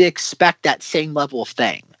 people are going to expect that same level of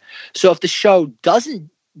thing. So if the show doesn't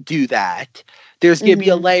do that, there's going to be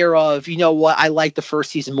a layer of, you know what, I like the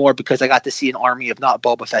first season more because I got to see an army of not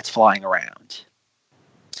Boba Fett's flying around.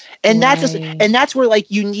 And that's where, like,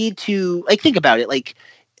 you need to, like, think about it. Like,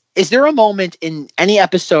 is there a moment in any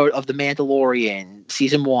episode of The Mandalorian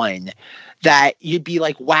season 1 that you'd be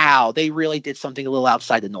like, wow, they really did something a little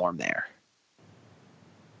outside the norm there?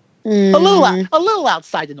 A little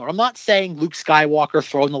outside the norm. I'm not saying Luke Skywalker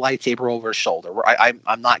throwing the lightsaber over his shoulder.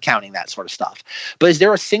 I'm not counting that sort of stuff. But is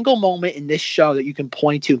there a single moment in this show that you can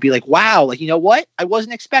point to and be like, wow, like, you know what? I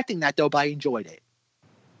wasn't expecting that, though, but I enjoyed it.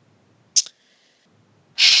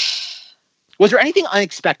 Was there anything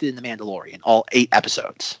unexpected in The Mandalorian, all 8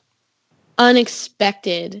 episodes?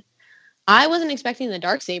 Unexpected. I wasn't expecting the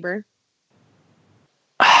Darksaber.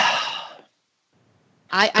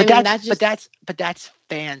 But that's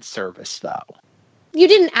fan service, though. You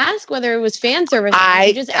didn't ask whether it was fan service.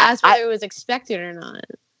 You just asked whether it was expected or not.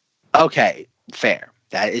 Okay, fair.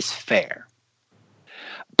 That is fair.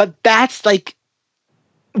 But that's like,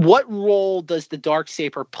 what role does the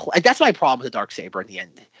Darksaber play? That's my problem with the Darksaber in the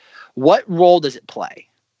end. What role does it play?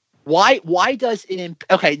 Why does it?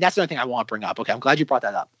 Okay, that's another thing I want to bring up. Okay, I'm glad you brought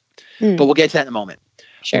that up. But we'll get to that in a moment.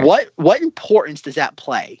 Sure. What importance does that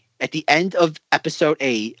play at the end of episode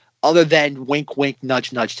 8, other than wink, wink,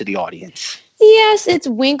 nudge, nudge to the audience? Yes, it's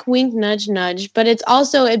wink, wink, nudge, nudge, but it's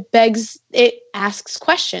also, it asks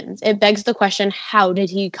questions. It begs the question, how did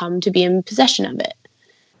he come to be in possession of it?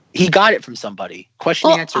 He got it from somebody.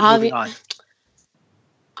 Question answer, moving on.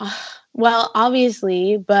 Well,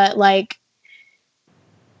 obviously, but like,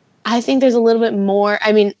 I think there's a little bit more.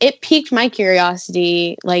 I mean, it piqued my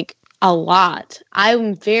curiosity like a lot.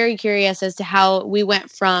 I'm very curious as to how we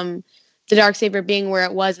went from the Darksaber being where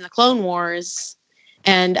it was in the Clone Wars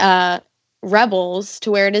and Rebels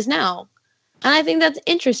to where it is now. And I think that's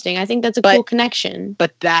interesting. I think that's a cool connection.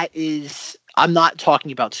 But that is, I'm not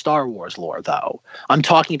talking about Star Wars lore, though. I'm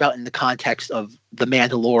talking about in the context of The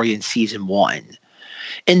Mandalorian season 1.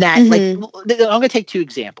 In that, like, I'm going to take 2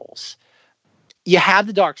 examples. You have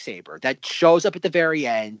the Darksaber that shows up at the very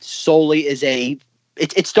end solely as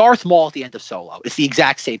it's Darth Maul at the end of Solo. It's the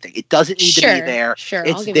exact same thing. It doesn't need to be there. Sure,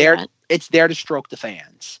 it's there to stroke the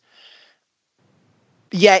fans.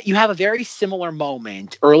 Yet you have a very similar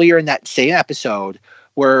moment earlier in that same episode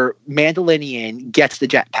where Mandalorian gets the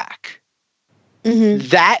jetpack.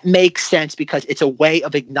 That makes sense because it's a way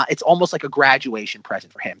of it's almost like a graduation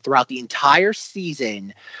present for him. Throughout the entire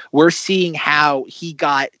season, we're seeing how he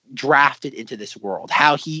got drafted into this world,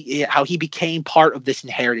 how he became part of this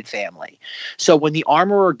inherited family. So when the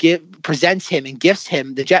armorer presents him and gifts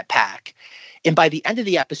him the jetpack, and by the end of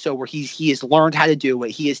the episode where he has learned how to do it,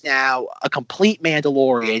 he is now a complete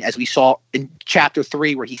Mandalorian, as we saw in chapter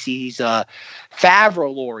 3 where he sees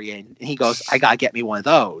Favreau-Lorian, and he goes, I gotta get me one of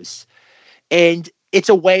those. And it's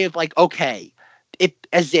a way of like, okay, it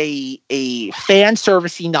as a fan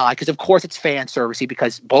servicey nod, because of course it's fan servicey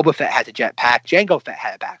because Boba Fett has a jetpack, Jango Fett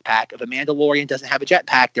had a backpack. If a Mandalorian doesn't have a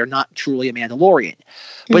jetpack, they're not truly a Mandalorian.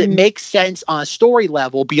 But it makes sense on a story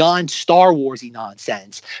level beyond Star Warsy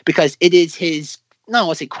nonsense because it is his, I don't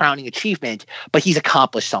want to say crowning achievement, but he's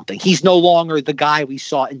accomplished something. He's no longer the guy we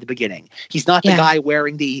saw in the beginning. He's not the guy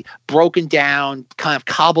wearing the broken down, kind of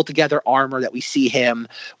cobbled together armor that we see him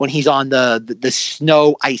when he's on the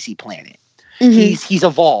snow icy planet. He's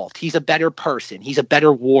evolved. He's a better person. He's a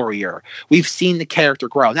better warrior. We've seen the character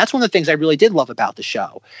grow. And that's one of the things I really did love about the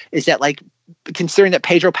show is that, like, considering that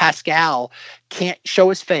Pedro Pascal can't show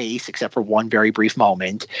his face except for one very brief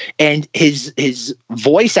moment, and his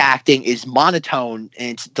voice acting is monotone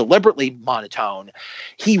and it's deliberately monotone,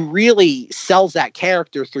 he really sells that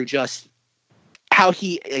character through just how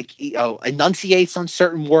he enunciates on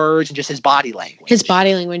certain words and just his body language. His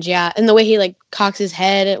body language, yeah, and the way he like cocks his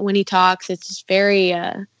head when he talks, it's just very,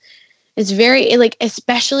 like,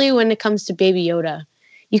 especially when it comes to Baby Yoda,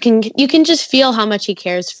 you can just feel how much he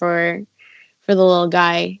cares for the little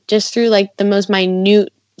guy just through like the most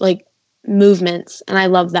minute like movements, and I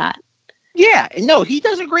love that. Yeah, and no, he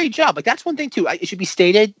does a great job. Like, that's one thing too. It should be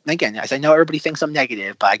stated again, as I know everybody thinks I'm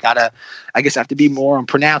negative, but I guess I have to be more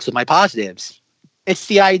pronounced with my positives. It's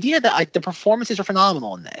the idea that like the performances are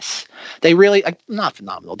phenomenal in this. They really not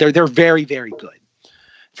phenomenal. They're very, very good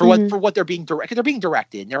for what they're being directed. They're being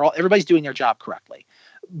directed. And everybody's doing their job correctly.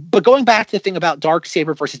 But going back to the thing about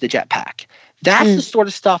Darksaber versus the jetpack, that's the sort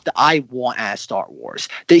of stuff that I want out of Star Wars.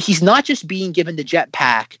 That he's not just being given the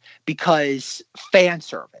jetpack because fan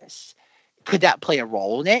service. Could that play a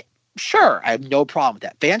role in it? Sure, I have no problem with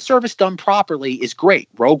that. Fan service done properly is great.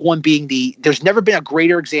 Rogue One being there's never been a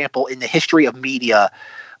greater example in the history of media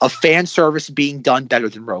of fan service being done better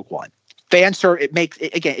than Rogue One. Fan service,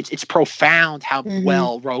 it's profound how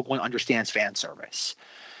well Rogue One understands fan service.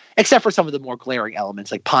 Except for some of the more glaring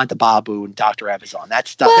elements like Ponta Babu and Dr. Evazan. That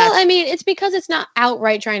stuff. Well, I mean, it's because it's not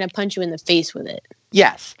outright trying to punch you in the face with it.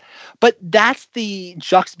 Yes, but that's the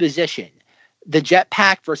juxtaposition. The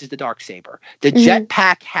jetpack versus the Darksaber. The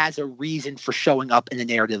jetpack has a reason for showing up in the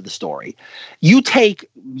narrative of the story. You take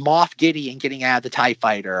Moff Gideon getting out of the TIE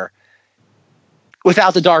fighter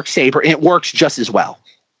without the Darksaber, and it works just as well.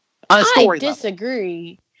 On a story level.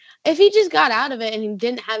 Disagree. If he just got out of it and he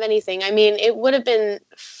didn't have anything, I mean, it would have been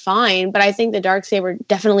fine. But I think the Darksaber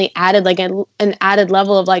definitely added like an added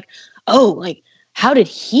level of like, oh, like how did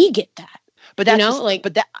he get that? But that's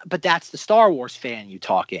but that's the Star Wars fan you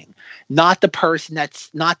talking, not the person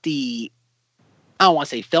that's not the, I don't want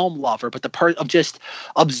to say film lover, but the person of just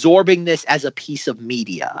absorbing this as a piece of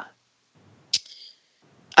media,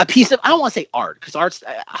 a piece of, I don't want to say art because art's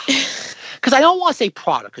because I don't want to say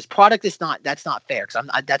product because product is not, that's not fair because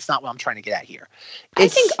that's not what I'm trying to get at here. I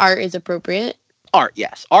think art is appropriate. Art,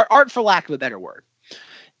 yes, art for lack of a better word.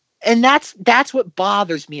 And that's what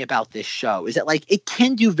bothers me about this show is that like it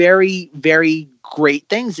can do very, very great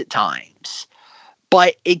things at times,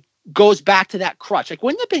 but it goes back to that crutch. Like,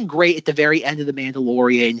 wouldn't it have been great at the very end of The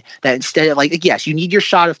Mandalorian that instead of like yes, you need your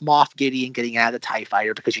shot of Moff Gideon getting out of the TIE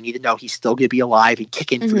fighter because you need to know he's still going to be alive and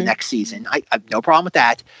kicking for the next season. I have no problem with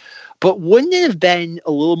that. But wouldn't it have been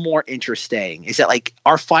a little more interesting is that like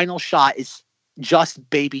our final shot is just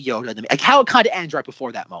Baby Yoda, like how it kind of ends right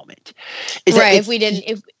before that moment. Is right, if we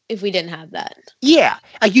didn't have that. Yeah.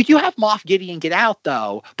 Like you do have Moff Gideon get out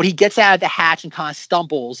though, but he gets out of the hatch and kind of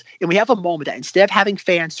stumbles. And we have a moment that instead of having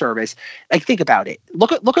fan service, like think about it.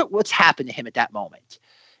 Look at what's happened to him at that moment.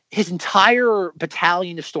 His entire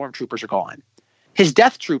battalion of stormtroopers are gone. His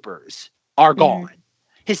death troopers are gone.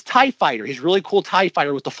 His TIE fighter, his really cool TIE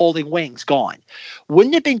fighter with the folding wings, gone.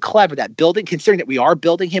 Wouldn't it have been clever that considering that we are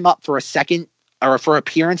building him up for a second or for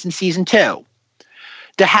appearance in season 2,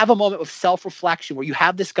 to have a moment of self-reflection where you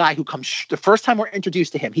have this guy who comes, the first time we're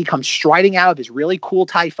introduced to him, he comes striding out of his really cool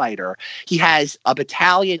TIE fighter. He has a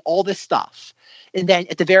battalion, all this stuff. And then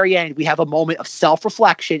at the very end, we have a moment of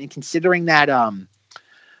self-reflection and considering that,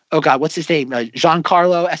 oh God, what's his name?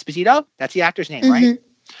 Giancarlo Esposito? That's the actor's name, right?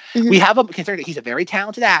 We have considering that he's a very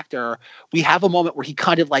talented actor, we have a moment where he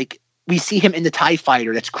kind of like, we see him in the TIE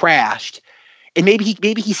fighter that's crashed. And maybe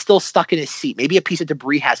he's still stuck in his seat. Maybe a piece of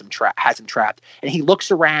debris has him trapped. And he looks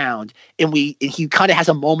around, and he kind of has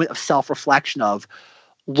a moment of self-reflection of,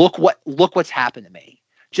 look what's happened to me.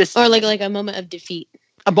 Just or like a moment of defeat.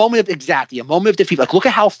 A moment of defeat. Like look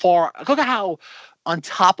at how on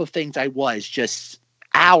top of things I was just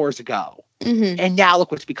hours ago, and now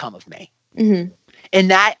look what's become of me. And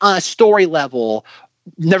that on a story level,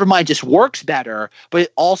 never mind just works better, but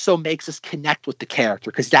it also makes us connect with the character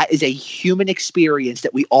because that is a human experience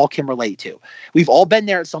that we all can relate to. We've all been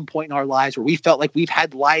there at some point in our lives where we felt like we've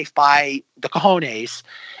had life by the cojones,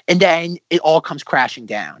 and then it all comes crashing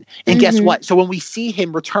down. And guess what? So when we see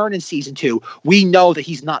him return in season 2, we know that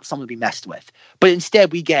he's not someone to be messed with. But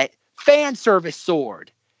instead we get fan service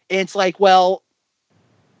sword. And it's like, well,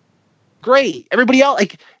 great. Everybody else,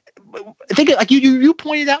 like, think like you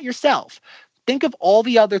pointed out yourself. Think of all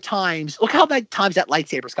the other times. Look how many times that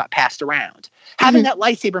lightsabers got passed around. Having that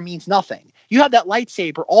lightsaber means nothing. You have that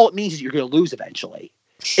lightsaber, all it means is you're going to lose eventually.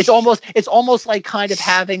 It's almost like kind of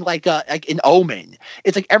having like an omen.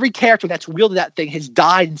 It's like every character that's wielded that thing has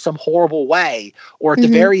died in some horrible way, or at the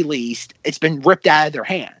very least, it's been ripped out of their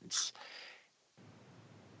hands.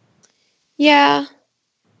 Yeah,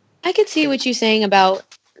 I could see what you're saying about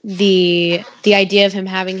the idea of him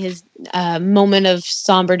having his moment of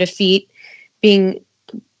somber defeat being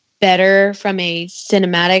better from a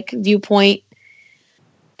cinematic viewpoint.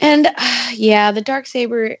 And yeah, the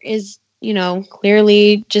Darksaber is,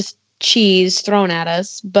 clearly just cheese thrown at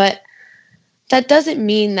us, but that doesn't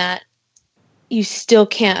mean that you still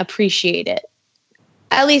can't appreciate it.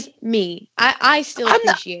 At least me. I still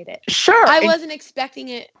appreciate it. Sure. I wasn't expecting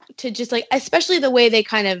it to just especially the way they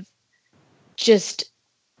kind of just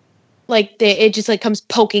it just comes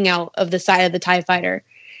poking out of the side of the TIE fighter.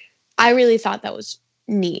 I really thought that was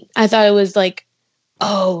neat. I thought it was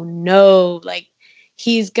oh no,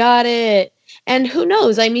 he's got it. And who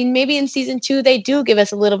knows? I mean, maybe in season 2 they do give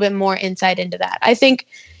us a little bit more insight into that. I think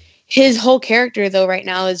his whole character though right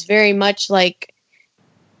now is very much like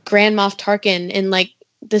Grand Moff Tarkin in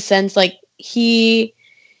the sense he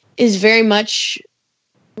is very much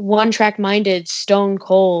one-track minded, stone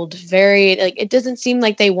cold, very it doesn't seem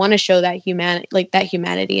like they want to show that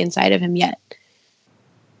humanity inside of him yet.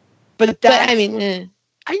 But I mean,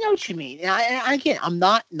 I know what you mean. And again, I'm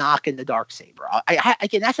not knocking the Darksaber.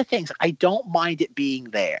 Again, that's the thing. I don't mind it being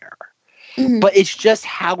there. Mm-hmm. But it's just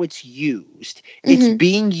how it's used. Mm-hmm. It's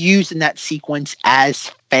being used in that sequence as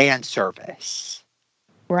fan service.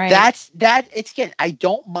 Right. It's again, I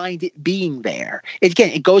don't mind it being there.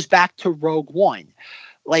 It goes back to Rogue One.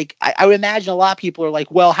 I would imagine a lot of people are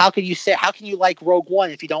well, how can you like Rogue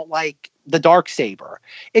One if you don't like the Darksaber?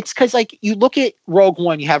 It's because you look at Rogue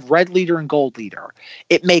One, you have Red Leader and Gold Leader.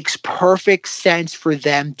 It makes perfect sense for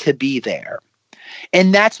them to be there.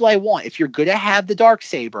 And that's what I want. If you're going to have the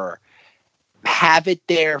Darksaber, have it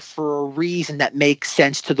there for a reason that makes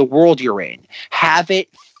sense to the world you're in.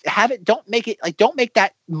 Don't make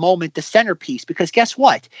that moment the centerpiece, because guess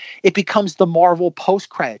what? It becomes the Marvel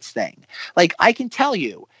post-credits thing. I can tell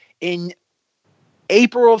you, in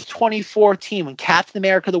April of 2014, when Captain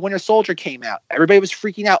America the Winter Soldier came out, everybody was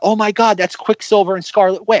freaking out. Oh my God, that's Quicksilver and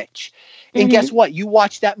Scarlet Witch. And guess what? You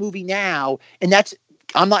watch that movie now, and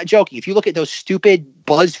I'm not joking. If you look at those stupid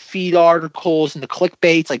BuzzFeed articles and the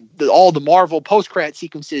clickbaits, all the Marvel post-credit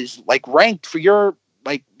sequences, ranked for your,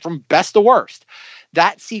 from best to worst.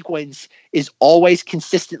 That sequence is always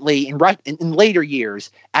consistently in later years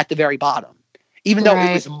at the very bottom, even though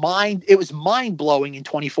it was mind blowing in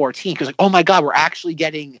 2014 because oh my God, we're actually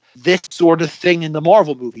getting this sort of thing in the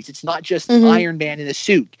Marvel movies. It's not just Iron Man in a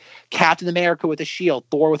suit, Captain America with a shield,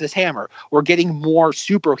 Thor with his hammer. We're getting more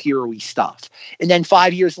superhero-y stuff. And then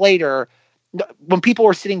 5 years later, when people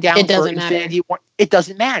were sitting down for Infinity War, it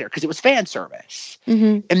doesn't matter because it was fan service.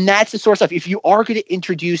 Mm-hmm. And that's the sort of stuff. If you are going to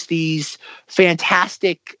introduce these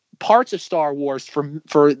fantastic parts of Star Wars for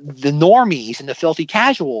the normies and the filthy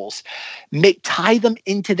casuals, tie them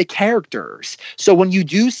into the characters. So when you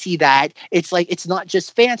do see that, it's it's not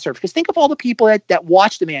just fan service. Because think of all the people that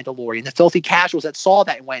watched The Mandalorian, the filthy casuals that saw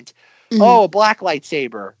that and went, oh, a black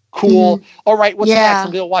lightsaber. Cool. Mm-hmm. All right, what's next?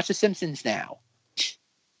 I'm going to watch The Simpsons now.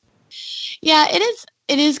 Yeah,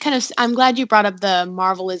 it is kind of, I'm glad you brought up the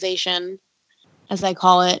Marvelization, as I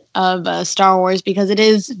call it, of Star Wars, because it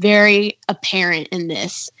is very apparent in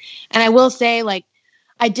this. And I will say,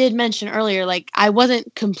 I did mention earlier, I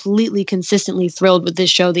wasn't completely consistently thrilled with this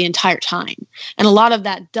show the entire time. And a lot of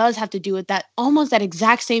that does have to do with that, almost that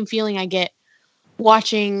exact same feeling I get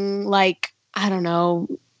watching, I don't know,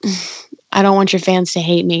 I don't want your fans to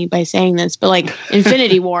hate me by saying this, but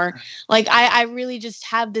Infinity War, I really just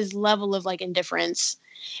have this level of indifference.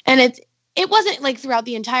 And it wasn't throughout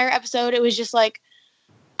the entire episode. It was just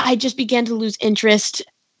I just began to lose interest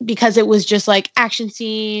because it was just action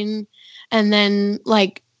scene and then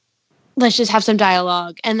let's just have some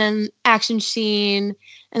dialogue and then action scene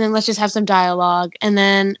and then let's just have some dialogue and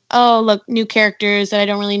then, oh, look, new characters that I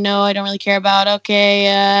don't really know. I don't really care about. Okay.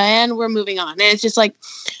 And we're moving on. And it's just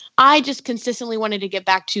I just consistently wanted to get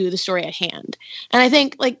back to the story at hand. And I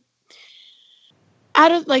think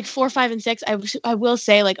out of 4, 5, and 6, I will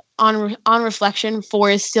say on reflection,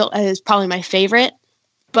 4 is probably my favorite,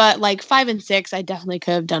 but 5 and 6, I definitely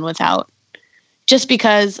could have done without, just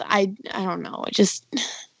because I don't know.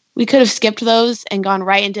 We could have skipped those and gone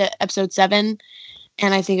right into episode 7.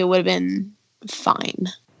 And I think it would have been fine.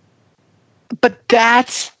 But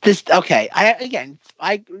that's this. Okay. It's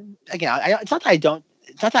not that I don't,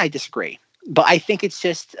 it's not that I disagree, but I think it's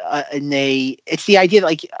just it's the idea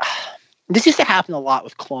that this used to happen a lot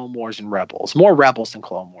with Clone Wars and Rebels, more Rebels than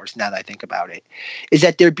Clone Wars. Now that I think about it, is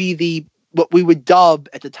that there'd be what we would dub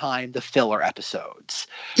at the time the filler episodes,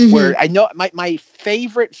 where I know my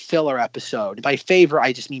favorite filler episode. By favorite,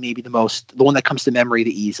 I just mean maybe the one that comes to memory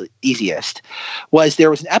the easiest, was there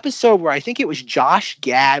was an episode where I think it was Josh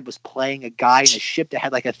Gad was playing a guy in a ship that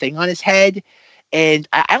had a thing on his head. And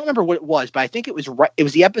I don't remember what it was, but I think it was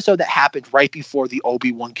the episode that happened right before the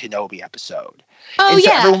Obi-Wan Kenobi episode. Oh, and so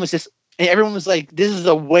yeah. everyone was like, this is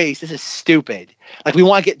a waste. This is stupid. Like, we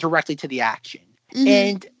want to get directly to the action. Mhm.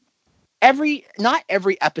 And not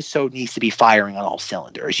every episode needs to be firing on all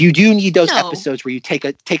cylinders. You do need those No. episodes where you take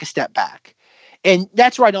a step back. And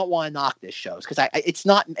that's where I don't want to knock this show, because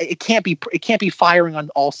it can't be firing on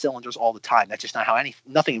all cylinders all the time. That's just not how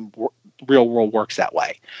nothing in real world works that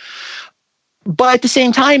way. But at the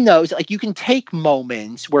same time, though, it's like you can take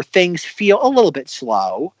moments where things feel a little bit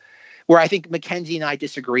slow, where I think Mackenzie and I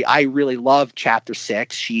disagree. I really love Chapter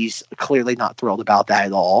 6. She's clearly not thrilled about that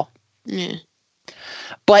at all. Yeah.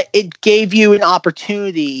 But it gave you an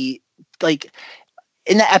opportunity, like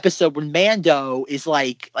in the episode when Mando is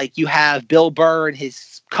like you have Bill Burr and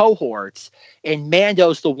his cohorts, and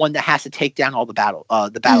Mando's the one that has to take down all the battle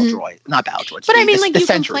droids, not battle droids. But I mean, like,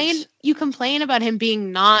 sentries. you complain about him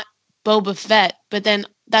being not Boba Fett, but then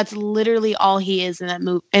that's literally all he is in that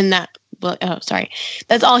movie.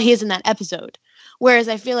 That's all he is in that episode. Whereas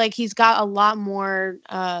I feel like he's got a lot more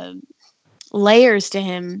layers to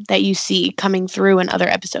him that you see coming through in other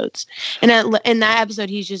episodes. And in that episode,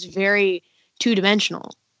 he's just very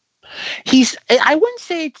two-dimensional. I wouldn't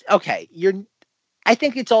say it's okay. I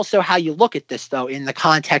think it's also how you look at this, though, in the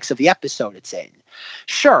context of the episode it's in.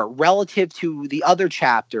 Sure, relative to the other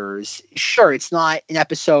chapters, sure, it's not an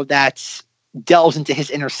episode that delves into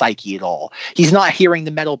his inner psyche at all. He's not hearing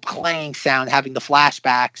the metal clang sound, having the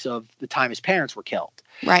flashbacks of the time his parents were killed.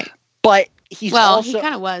 Right. But he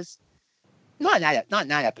kind of was. Not in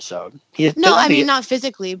that episode. Not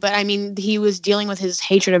physically, but I mean, he was dealing with his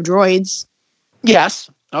hatred of droids.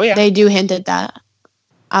 Yes. Oh, yeah. They do hint at that.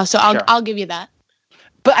 So Sure. I'll give you that.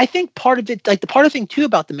 But I think part of it, like the part of the thing too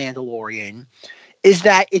about The Mandalorian, is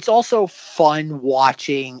that it's also fun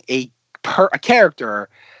watching a character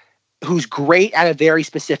who's great at a very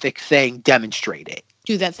specific thing demonstrate it.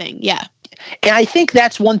 Do that thing, yeah. And I think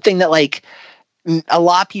that's one thing that, like, a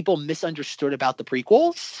lot of people misunderstood about the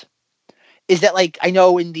prequels, is that, like, I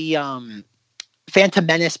know in the Phantom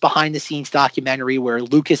Menace behind the scenes documentary where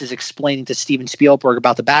Lucas is explaining to Steven Spielberg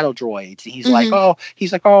about the battle droids, and he's like,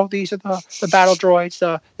 these are the battle droids.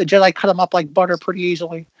 The Jedi cut them up like butter pretty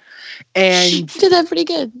easily. And did that pretty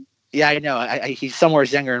good. Yeah, I know. He's somewhere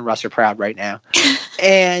Zenger and Russ are proud right now.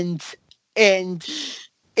 and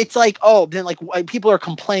it's like, then like people are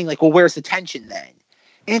complaining, like, well, where's the tension then?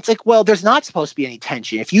 And it's like, well, there's not supposed to be any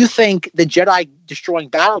tension. If you think the Jedi destroying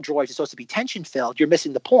battle droids is supposed to be tension-filled, you're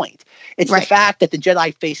missing the point. It's right. The fact that the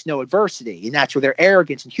Jedi face no adversity, and that's where their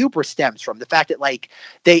arrogance and hubris stems from. The fact that, like,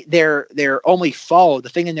 their only foe, the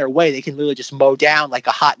thing in their way, they can literally just mow down like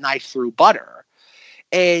a hot knife through butter.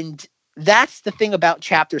 And that's the thing about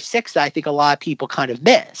Chapter 6 that I think a lot of people kind of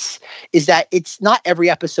miss, is that it's not every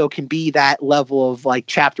episode can be that level of, like,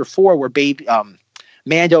 Chapter 4 where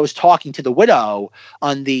Mando is talking to the widow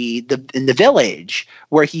in the village,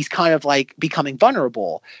 where he's kind of like becoming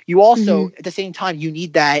vulnerable. You also, at the same time, you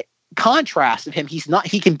need that contrast of him.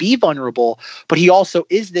 He can be vulnerable, but he also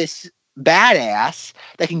is this badass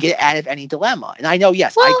that can get out of any dilemma. And I know,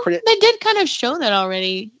 yes, they did kind of show that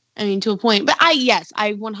already. I mean, to a point, but I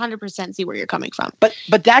 100% see where you're coming from.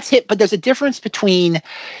 But that's it. But there's a difference between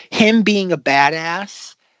him being a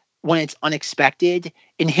badass when it's unexpected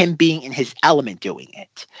and him being in his element doing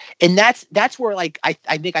it. And that's where, like, I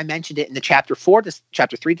think I mentioned it in the Chapter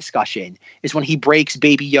 3 discussion, is when he breaks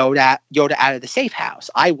Baby Yoda out of the safe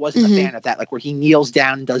house. I wasn't a fan of that, like where he kneels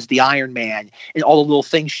down and does the Iron Man and all the little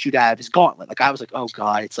things shoot out of his gauntlet. Like, I was like, oh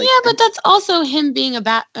God, it's like, yeah, but that's also him being a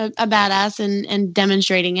badass and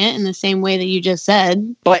demonstrating it in the same way that you just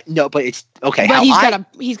said. But it's okay. But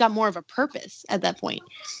he's got more of a purpose at that point,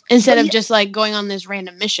 instead of just like going on this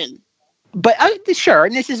random mission. But sure,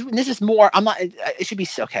 and this is more. I'm not. It should be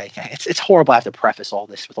okay. It's horrible. I have to preface all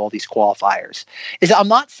this with all these qualifiers. Is that I'm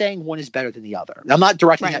not saying one is better than the other. I'm not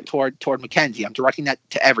directing that toward Mackenzie. I'm directing that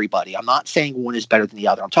to everybody. I'm not saying one is better than the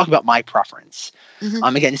other. I'm talking about my preference.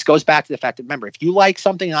 Again, this goes back to the fact that, remember, if you like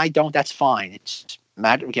something and I don't, that's fine. It's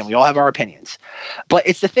matter. Again, we all have our opinions, but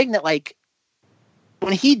it's the thing that, like,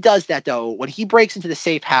 when he does that, though, when he breaks into the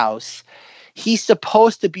safe house, he's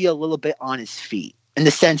supposed to be a little bit on his feet. In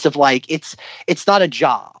the sense of, like, it's not a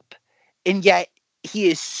job. And yet he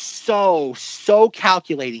is so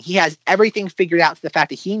calculating. He has everything figured out, to the fact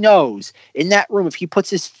that he knows in that room, if he puts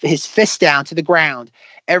his fist down to the ground,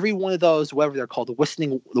 every one of those, whatever they're called, the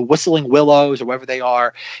whistling willows or whatever they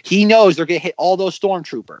are, he knows they're going to hit all those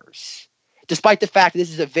stormtroopers. Despite the fact that this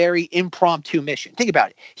is a very impromptu mission. Think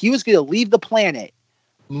about it. He was going to leave the planet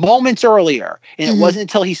moments earlier. And it wasn't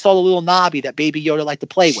until he saw the little knobby that Baby Yoda liked to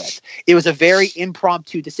play with. It was a very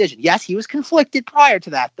impromptu decision. Yes, he was conflicted prior to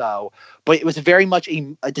that, though, but it was very much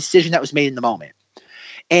a decision that was made in the moment.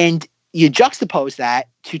 And you juxtapose that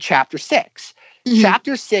to Chapter 6.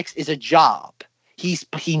 Chapter 6 is a job.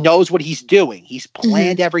 He knows what he's doing. He's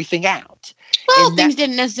planned everything out. Well, and things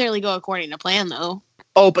didn't necessarily go according to plan, though.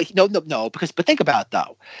 Oh, but no. But think about it,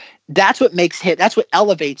 though. That's what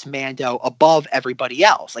elevates Mando above everybody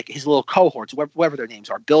else. Like his little cohorts, whatever their names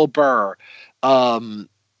are, Bill Burr, Harley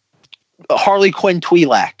Quinn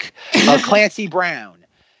Twi'lek, Clancy Brown.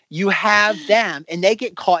 You have them, and they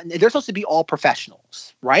get caught. And they're supposed to be all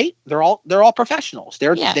professionals, right? They're all professionals.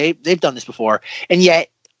 They've done this before, and yet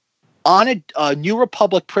on a New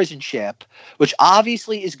Republic prison ship, which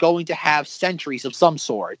obviously is going to have sentries of some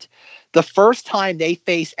sort, the first time they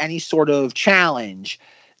face any sort of challenge,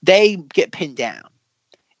 they get pinned down.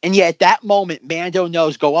 And yet at that moment, Mando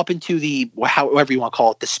knows, go up into the, however you want to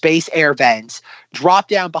call it, the space air vents, drop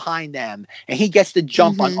down behind them, and he gets to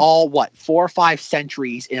jump on all, 4 or 5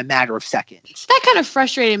 sentries in a matter of seconds. That kind of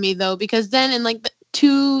frustrated me, though, because then in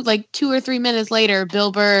 2 or 3 minutes later,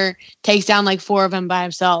 Bill Burr takes down 4 of them by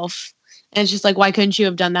himself. And it's just why couldn't you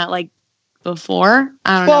have done that before?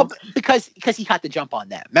 I don't know. Well, because he got the jump on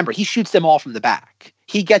them. Remember, he shoots them all from the back.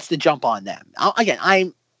 He gets the jump on them. Again,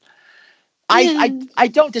 I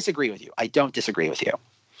don't disagree with you.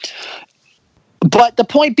 But the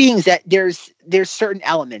point being is that there's certain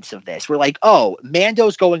elements of this where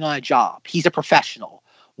Mando's going on a job. He's a professional.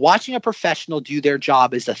 Watching a professional do their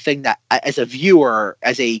job is a thing that, as a viewer,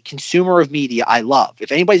 as a consumer of media, I love.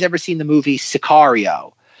 If anybody's ever seen the movie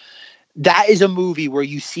Sicario, that is a movie where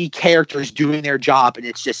you see characters doing their job, and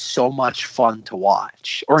it's just so much fun to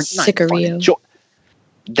watch. Or Sicario.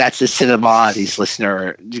 That's the Cinemodities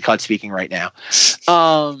listener caught speaking right now.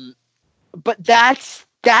 But that's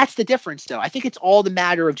the difference, though. I think it's all the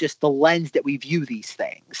matter of just the lens that we view these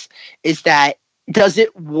things. Is that, does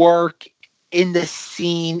it work in the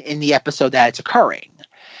scene in the episode that it's occurring?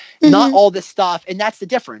 Not all this stuff, and that's the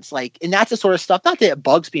difference. And that's the sort of stuff, not that it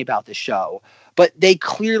bugs me about the show, but they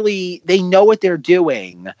know what they're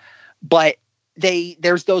doing, but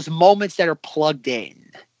there's those moments that are plugged in.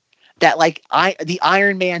 That the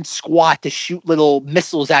Iron Man squat to shoot little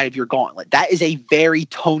missiles out of your gauntlet. That is a very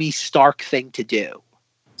Tony Stark thing to do.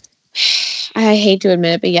 I hate to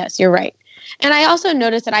admit it, but yes, you're right. And I also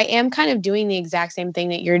noticed that I am kind of doing the exact same thing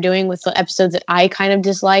that you're doing with the episodes that I kind of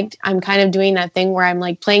disliked. I'm kind of doing that thing where I'm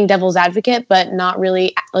playing devil's advocate, but not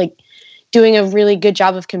really doing a really good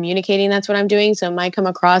job of communicating. That's what I'm doing. So it might come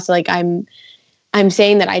across I'm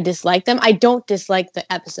saying that I dislike them. I don't dislike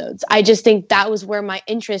the episodes. I just think that was where my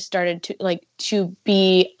interest started to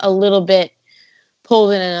be a little bit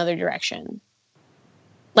pulled in another direction.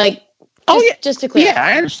 Just to clarify. Yeah,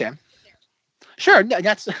 I understand. Sure. No,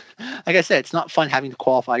 that's, like I said, it's not fun having to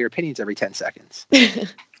qualify your opinions every 10 seconds.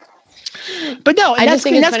 But no, I just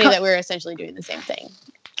think it's funny that we're essentially doing the same thing.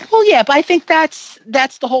 Well, yeah, but I think that's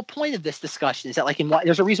the whole point of this discussion is that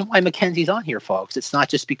there's a reason why Mackenzie's on here, folks. It's not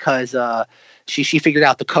just because she figured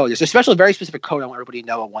out the code. There's a very specific code I want everybody to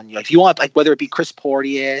know. If you want, whether it be Chris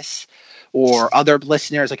Porteous or other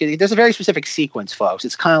listeners, there's a very specific sequence, folks.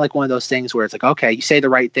 It's kind of like one of those things where it's okay, you say the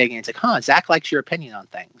right thing, and it's Zach likes your opinion on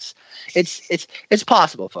things. It's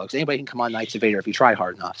possible, folks. Anybody can come on Knights of Vader if you try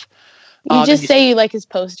hard enough. You just say you like his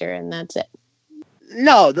poster, and that's it.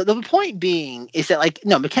 No, the point being is that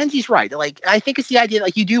no, Mackenzie's right. I think it's the idea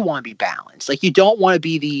that you do want to be balanced. You don't want to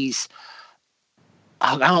be these.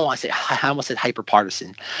 I don't want to say. I almost said hyper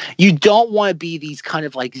partisan. You don't want to be these kind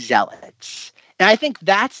of zealots. And I think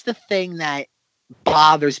that's the thing that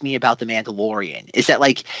bothers me about The Mandalorian is that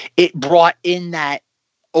it brought in that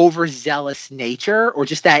overzealous nature, or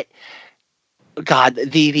just that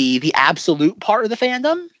the absolute part of the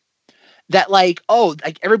fandom. That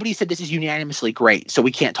everybody said this is unanimously great, so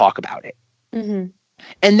we can't talk about it.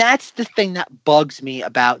 And that's the thing that bugs me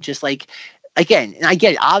about just again, and I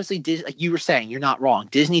get it. Obviously, like you were saying, you're not wrong.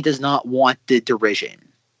 Disney does not want the derision.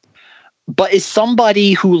 But as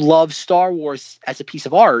somebody who loves Star Wars as a piece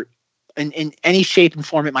of art, in any shape and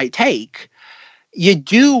form it might take, you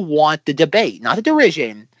do want the debate, not the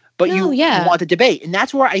derision, but you want the debate. And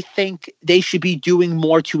that's where I think they should be doing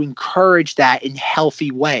more to encourage that in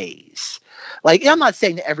healthy ways. I'm not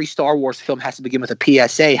saying that every Star Wars film has to begin with a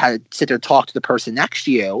PSA, how to sit there and talk to the person next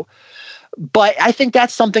to you. But I think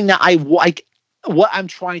that's something that I like. What I'm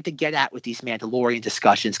trying to get at with these Mandalorian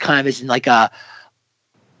discussions kind of is in a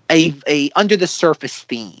under the surface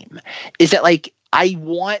theme is that I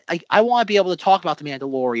want to be able to talk about the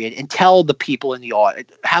Mandalorian and tell the people in the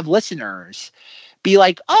audience, have listeners be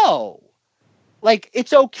oh, like,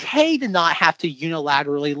 it's okay to not have to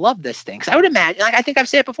unilaterally love this thing. Because I would imagine, like, I think I've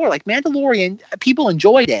said it before, like, Mandalorian, people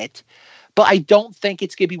enjoyed it, but I don't think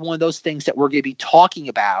it's going to be one of those things that we're going to be talking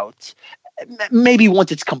about. Maybe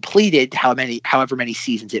once it's completed, however many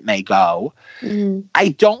seasons it may go. Mm-hmm. I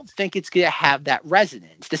don't think it's going to have that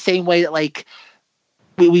resonance the same way that, like,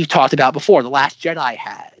 we've talked about before. The Last Jedi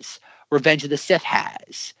has, Revenge of the Sith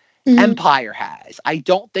has, Mm-hmm. Empire has. I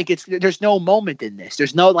don't think there's no moment in this.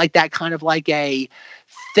 There's no, like, that kind of, like, a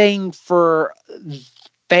thing for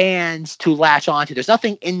fans to latch onto. There's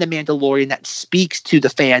nothing in The Mandalorian that speaks to the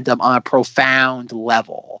fandom on a profound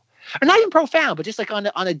level. Or not even profound, but just, like, on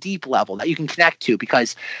a deep level that you can connect to.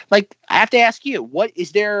 Because, like, I have to ask you,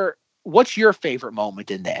 what's your favorite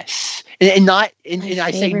moment in this? And I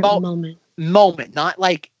say moment, not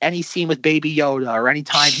like any scene with Baby Yoda or any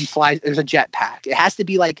time he flies, there's a jetpack. It has to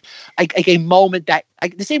be like a moment that,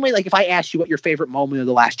 like, the same way, like, if I asked you what your favorite moment of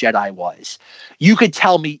The Last Jedi was, you could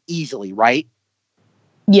tell me easily, right?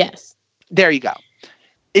 Yes. There you go.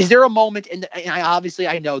 Is there a moment and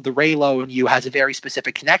I know the Reylo in you has a very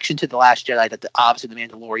specific connection to The Last Jedi that obviously The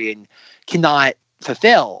Mandalorian cannot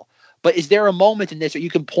fulfill. But is there a moment in this that you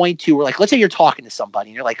can point to where, like, let's say you're talking to somebody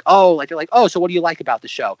and you're like, oh, so what do you like about the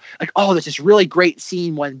show? Like, oh, there's this really great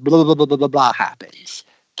scene when blah, blah, blah, blah, blah, blah happens.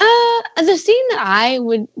 The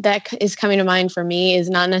scene that is coming to mind for me is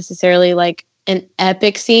not necessarily like an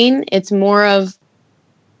epic scene. It's more of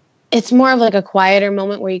like a quieter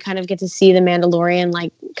moment where you kind of get to see the Mandalorian,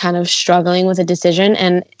 like, kind of struggling with a decision.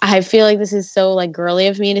 And I feel like this is so, like, girly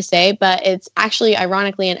of me to say, but it's actually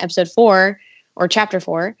ironically in episode 4 or chapter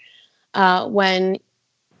 4, when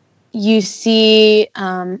you see,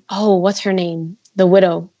 what's her name? The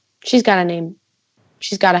widow. She's got a name.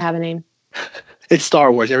 She's got to have a name. It's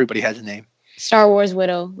Star Wars. Everybody has a name. Star Wars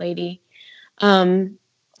widow lady.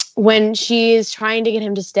 When she is trying to get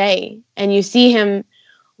him to stay and you see him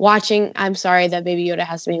watching, I'm sorry that Baby Yoda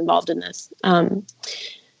has to be involved in this.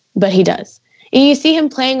 But he does. And you see him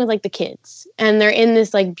playing with, like, the kids and they're in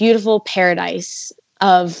this, like, beautiful paradise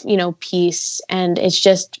of, peace. And it's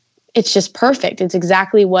just perfect. It's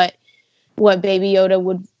exactly what Baby Yoda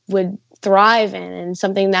would thrive in, and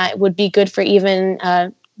something that would be good for even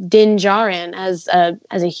Din Djarin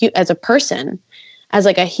as a person, as,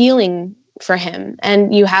 like, a healing for him.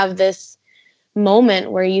 And you have this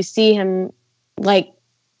moment where you see him, like,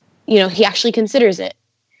 he actually considers it.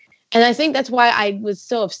 And I think that's why I was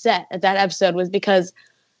so upset at that episode, was because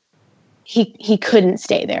he couldn't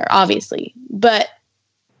stay there, obviously. But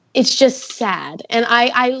it's just sad. And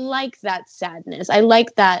I like that sadness. I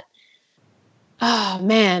like that, oh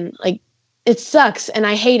man, like, it sucks and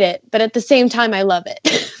I hate it, but at the same time, I love it.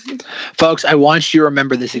 Folks, I want you to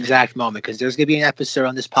remember this exact moment, because there's going to be an episode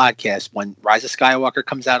on this podcast when Rise of Skywalker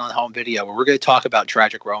comes out on home video where we're going to talk about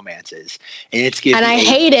tragic romances. And it's going to be... And I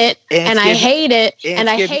hate it. And I hate it. And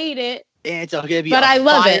I hate it. And it's going to be... But I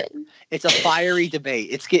love it. It's a fiery debate.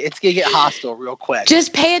 It's going to get hostile real quick.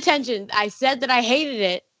 Just pay attention. I said that I hated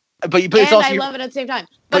it. But it's also, I love it at the same time.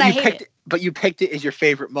 But I hate it. But you picked it as your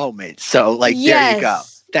favorite moment. So, like, there you go.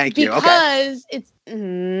 Thank you. Because okay.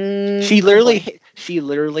 It's... She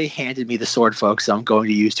literally handed me the sword, folks, so I'm going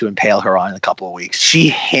to use to impale her on in a couple of weeks. She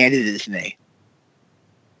handed it to me.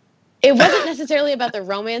 It wasn't necessarily about the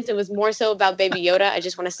romance. It was more so about Baby Yoda. I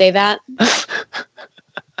just want to say that.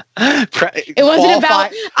 It wasn't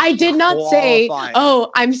about... I did not say,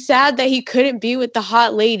 oh, I'm sad that he couldn't be with the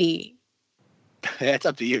hot lady. That's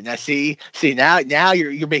up to you. Now, see, now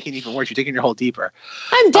you're making it even worse. You're taking your hole deeper.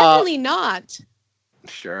 I'm definitely not.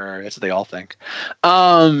 Sure, that's what they all think.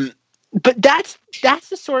 But that's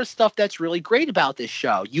the sort of stuff that's really great about this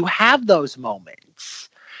show. You have those moments.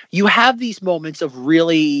 You have these moments of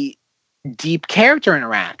really deep character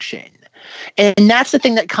interaction. And that's the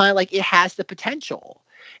thing that kind of, like, it has the potential.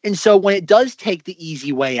 And so when it does take the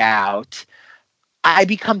easy way out, I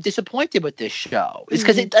become disappointed with this show. It's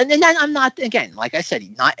because I'm not, again, like I said,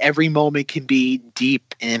 not every moment can be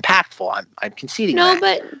deep and impactful. I'm conceding that. No,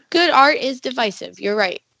 but good art is divisive. You're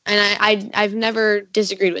right. And I've never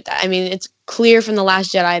disagreed with that. I mean, it's clear from The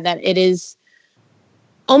Last Jedi that it is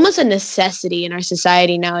almost a necessity in our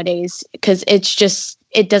society nowadays, because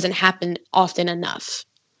it doesn't happen often enough.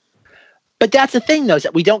 But that's the thing, though, is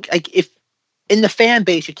that we don't, like, if in the fan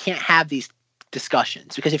base, you can't have these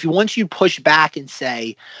discussions, because once you push back and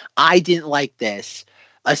say, I didn't like this,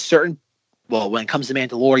 when it comes to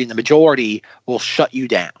Mandalorian, the majority will shut you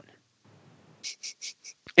down.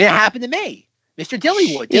 And it happened to me. Mr.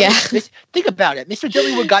 Dillywood. Think about it. Mr.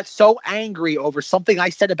 Dillywood got so angry over something I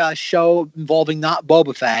said about a show involving not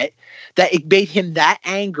Boba Fett that it made him that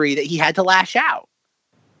angry that he had to lash out.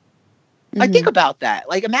 Like, think about that.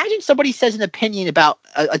 Like, imagine somebody says an opinion about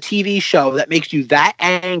a TV show that makes you that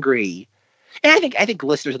angry. And I think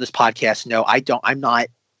listeners of this podcast know I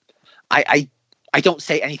don't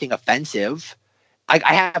say anything offensive.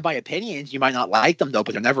 I have my opinions. You might not like them though,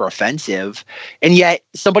 but they're never offensive. And yet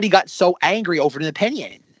somebody got so angry over an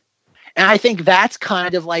opinion. And I think that's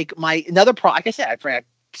kind of like another problem. Like I said, I've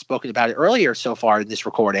spoken about it earlier so far in this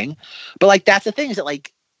recording, but like, that's the thing, is that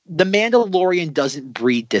like The Mandalorian doesn't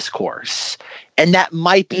breed discourse. And that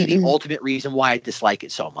might be the ultimate reason why I dislike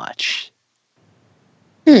it so much.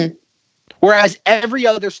 Whereas every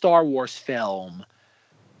other Star Wars film,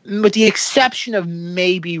 with the exception of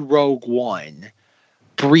maybe Rogue One,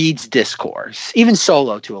 breeds discourse. Even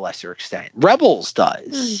Solo to a lesser extent. Rebels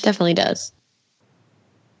does. Definitely does.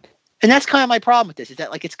 And that's kind of my problem with this, is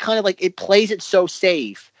that like it's kind of like it plays it so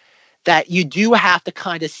safe that you do have to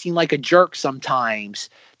kind of seem like a jerk sometimes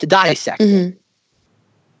to dissect it.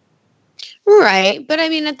 Right. But I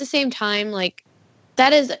mean, at the same time, like,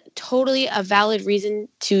 that is totally a valid reason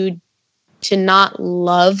to not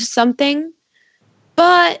love something.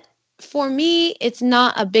 But for me, it's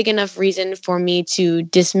not a big enough reason for me to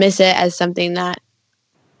dismiss it as something that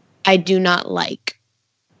I do not like.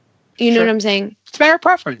 You know what I'm saying? It's a matter of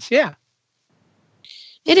preference, yeah.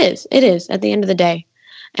 It is at the end of the day.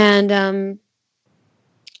 And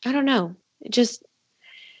I don't know.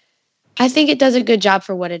 I think it does a good job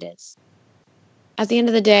for what it is. At the end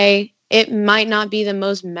of the day, it might not be the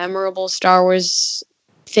most memorable Star Wars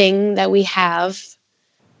thing that we have,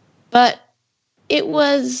 but it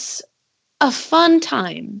was a fun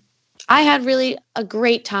time. I had really a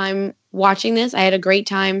great time watching this. I had a great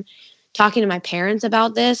time talking to my parents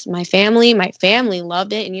about this. My family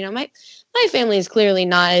loved it. And, you know, my family is clearly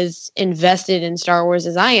not as invested in Star Wars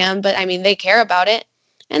as I am, but I mean, they care about it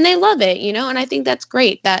and they love it, you know, and I think that's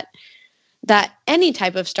great that any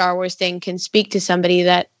type of Star Wars thing can speak to somebody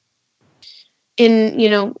that in, you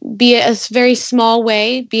know, be it a very small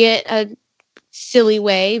way, be it a silly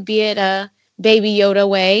way, be it a Baby Yoda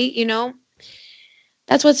way, you know,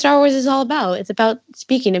 that's what Star Wars is all about. It's about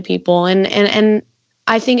speaking to people. And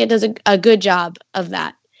I think it does a good job of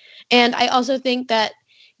that. And I also think that,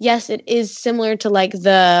 yes, it is similar to like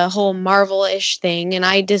the whole Marvel-ish thing. And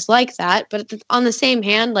I dislike that. But on the same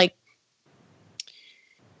hand, like,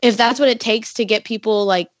 if that's what it takes to get people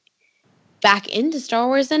like back into Star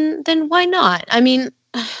Wars, then why not? I mean,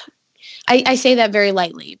 I say that very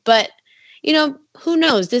lightly, but you know, who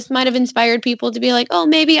knows? This might have inspired people to be like, oh,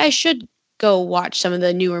 maybe I should go watch some of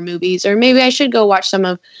the newer movies, or maybe I should go watch some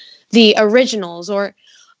of the originals, or,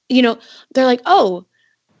 you know, they're like, oh,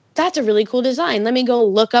 that's a really cool design. Let me go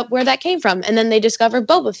look up where that came from. And then they discover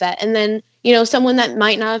Boba Fett. And then, you know, someone that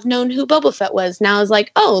might not have known who Boba Fett was now is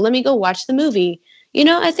like, oh, let me go watch the movie. You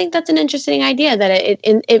know, I think that's an interesting idea, that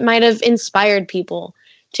it might have inspired people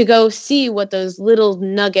to go see what those little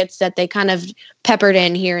nuggets that they kind of peppered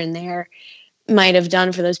in here and there might have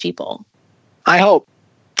done for those people. I hope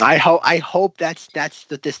that's kind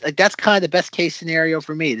of the best case scenario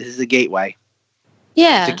for me. This is a gateway.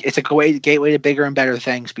 Yeah. It's a gateway to bigger and better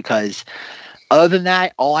things, because other than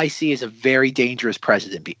that, all I see is a very dangerous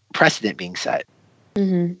precedent being set.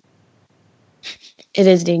 Mm-hmm. It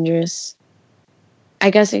is dangerous. I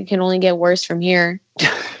guess it can only get worse from here.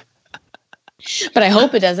 But I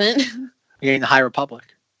hope it doesn't. You're getting the High Republic.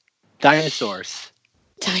 Dinosaurs.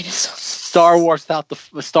 Star Wars without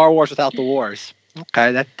the wars.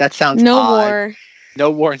 Okay, that sounds no odd. war. No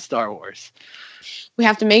war in Star Wars. We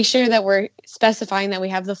have to make sure that we're specifying that we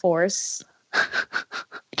have the Force.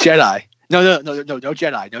 Jedi. No Jedi.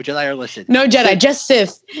 No Jedi are listed. No Jedi, just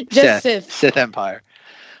Sith. Just Sith. Sith Empire.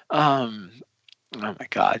 Oh my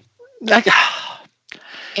God.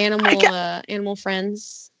 Animal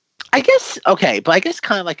friends. I guess, okay, but I guess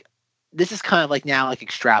kind of like, this is kind of like now like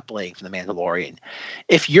extrapolating from The Mandalorian.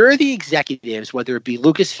 If you're the executives, whether it be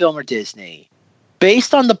Lucasfilm or Disney,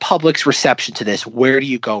 based on the public's reception to this, where do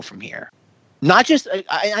you go from here? Not just,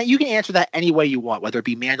 you can answer that any way you want, whether it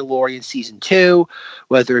be Mandalorian Season 2,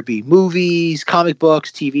 whether it be movies, comic books,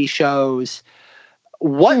 TV shows.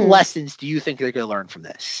 What lessons do you think they're going to learn from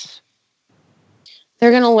this?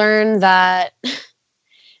 They're going to learn that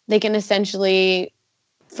they can essentially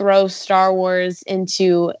throw Star Wars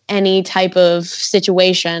into any type of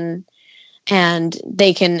situation and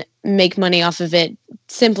they can make money off of it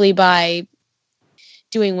simply by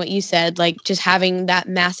doing what you said, like just having that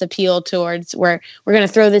mass appeal towards where we're going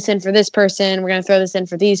to throw this in for this person, we're going to throw this in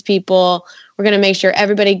for these people, we're going to make sure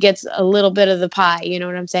everybody gets a little bit of the pie, you know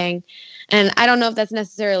what I'm saying? And I don't know if that's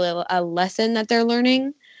necessarily a lesson that they're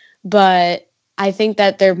learning, but I think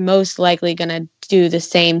that they're most likely going to do the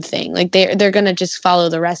same thing. Like they're going to just follow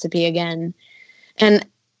the recipe again. And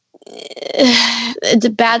it's a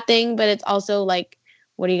bad thing, but it's also like,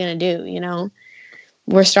 what are you going to do? You know,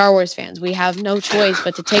 we're Star Wars fans. We have no choice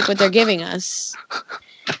but to take what they're giving us.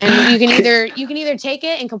 And you can either take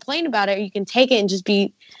it and complain about it, or you can take it and just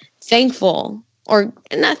be thankful, or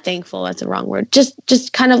not thankful. That's the wrong word.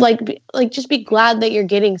 Just kind of just be glad that you're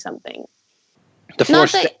getting something.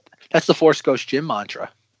 That's the Force Ghost Gym mantra.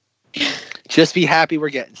 Just be happy we're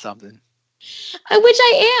getting something. Which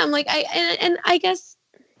I am. Like I guess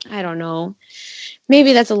I don't know.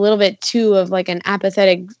 Maybe that's a little bit too of like an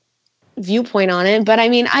apathetic viewpoint on it. But I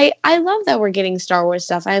mean, I love that we're getting Star Wars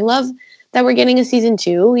stuff. I love that we're getting a season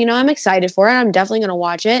 2. You know, I'm excited for it. I'm definitely going to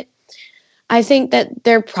watch it. I think that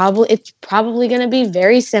it's probably going to be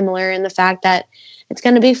very similar in the fact that it's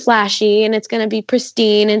going to be flashy and it's going to be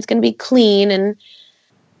pristine and it's going to be clean, and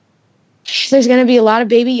there's going to be a lot of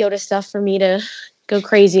Baby Yoda stuff for me to go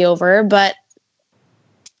crazy over. But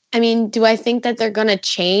I mean, do I think that they're going to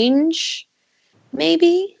change?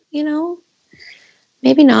 Maybe, you know,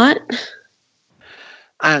 maybe not.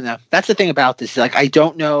 I don't know. That's the thing about this. Like, I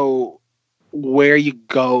don't know where you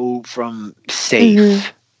go from safe. Mm-hmm.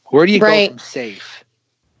 Where do you go from safe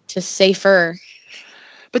to safer?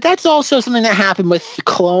 But that's also something that happened with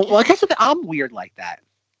Clone. Well, I guess I'm weird like that.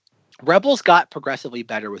 Rebels got progressively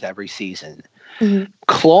better with every season. Mm-hmm.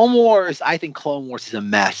 Clone Wars, I think Clone Wars is a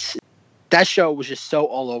mess. That show was just so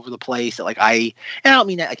all over the place that, like, and I don't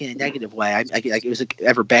mean that like in a negative way. I it was like,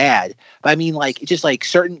 ever bad, but I mean like it's just like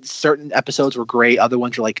certain episodes were great. Other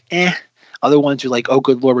ones were like Other ones are like, oh,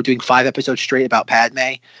 good Lord, we're doing 5 episodes straight about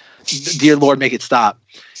Padme. Dear Lord, make it stop.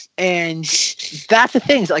 And that's the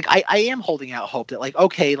thing. Like, I am holding out hope that, like,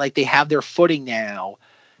 okay, like they have their footing now.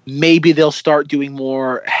 Maybe they'll start doing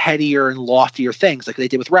more headier and loftier things like they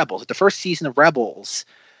did with Rebels. Like the first season of Rebels,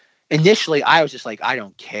 initially I was just like, I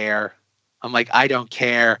don't care. I'm like, I don't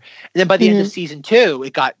care. And then by the end of season 2,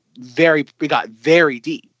 it got very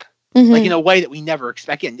deep. Mm-hmm. Like in a way that we never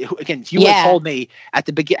expect. Again, if you had told me at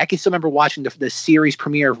the beginning, I can still remember watching the series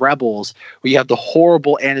premiere of Rebels, where you have the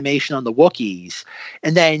horrible animation on the Wookiees,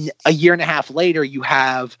 and then a year and a half later, you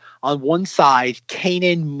have on one side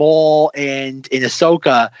Kanan, Maul, and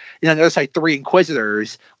Ahsoka, and on the other side 3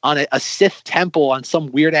 Inquisitors on a Sith temple on some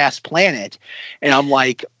weird ass planet, and I'm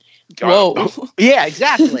like, whoa, yeah,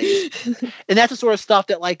 exactly. And that's the sort of stuff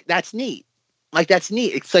that, like, that's neat. Like, that's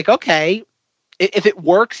neat. It's like, okay. If it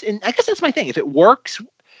works, and I guess that's my thing, if it works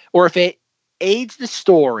or if it aids the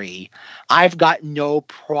story, I've got no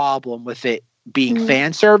problem with it being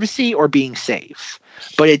fan servicey or being safe.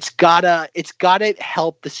 But it's gotta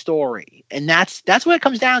help the story. And that's what it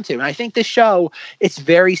comes down to. And I think this show, it's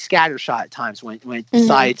very scattershot at times when it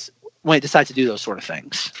decides to do those sort of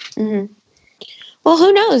things. Mm-hmm. Well,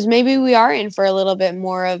 who knows? Maybe we are in for a little bit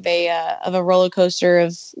more of a roller coaster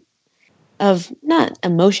of not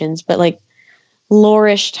emotions, but like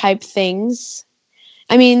lore-ish type things.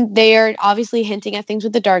 I mean, they are obviously hinting at things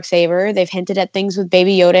with the Darksaber. They've hinted at things with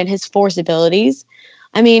Baby Yoda and his Force abilities.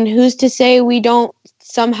 I mean, who's to say we don't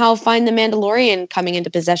somehow find the Mandalorian coming into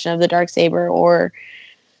possession of the Darksaber, or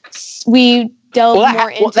we delve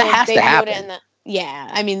more into Baby Yoda and the... Yeah,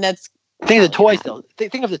 I mean, that's... Think of the toys, though.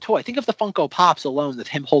 Think of the toy. Think of the Funko Pops alone with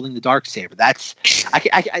him holding the Darksaber. That's... I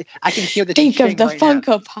can hear the... Think of the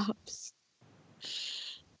Funko Pops.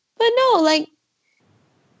 But no, like...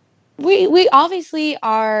 We obviously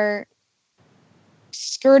are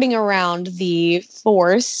skirting around the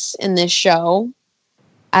Force in this show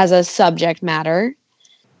as a subject matter.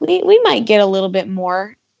 We might get a little bit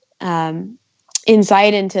more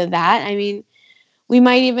insight into that. I mean, we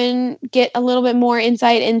might even get a little bit more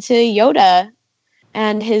insight into Yoda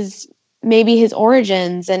and his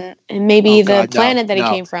origins and maybe the planet that he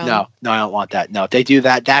came from. No, I don't want that. No, if they do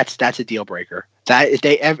that, that's a deal breaker. That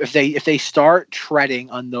if they start treading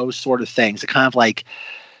on those sort of things, kind of like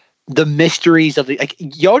the mysteries of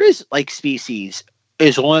Yoda's like species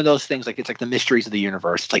is one of those things, like it's like the mysteries of the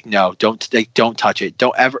universe. It's like, no, don't touch it.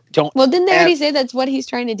 Don't. Well, didn't they already say that's what he's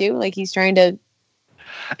trying to do? Like he's trying to.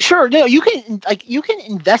 Sure, no, you can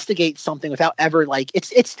investigate something without ever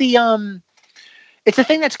it's the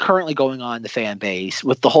thing that's currently going on in the fan base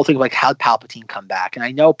with the whole thing of like how Palpatine come back. And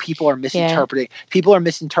I know people are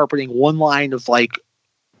misinterpreting one line of like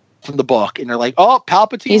from the book, and they're like, oh,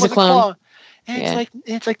 Palpatine was a clone. And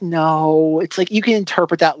it's like, no, it's like you can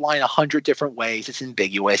interpret that line 100 different ways. It's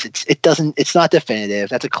ambiguous. It's not definitive.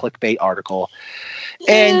 That's a clickbait article.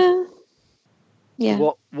 And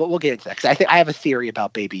we'll get into that, because I have a theory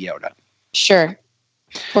about Baby Yoda. Sure.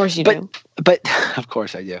 Of course you do. But of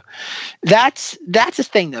course I do. That's the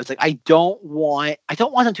thing though. It's like I don't want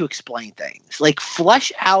them to explain things. Like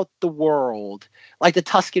flesh out the world like the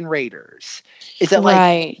Tusken Raiders. Is that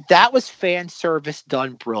like that was fan service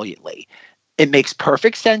done brilliantly. It makes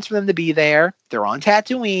perfect sense for them to be there. They're on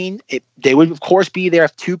Tatooine. They would of course be there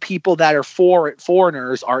if two people that are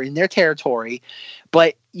foreigners are in their territory,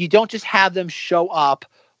 but you don't just have them show up,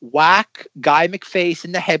 whack Guy McFace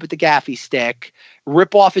in the head with the gaffy stick,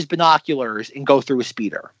 rip off his binoculars, and go through a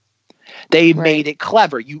speeder. They made it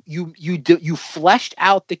clever. You fleshed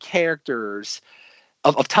out the characters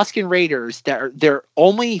of Tusken Raiders that their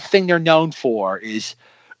only thing they're known for is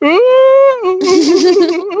and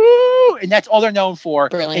that's all they're known for.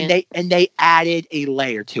 Brilliant. And they added a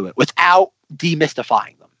layer to it without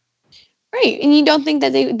demystifying them. Right. And you don't think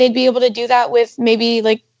that they'd be able to do that with maybe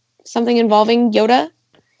like something involving Yoda?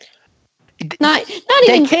 Not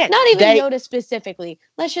even Yoda specifically.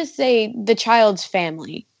 Let's just say the child's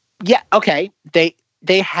family. Yeah, okay. They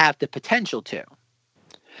have the potential to.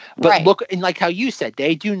 But look, and like how you said,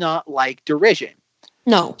 they do not like derision.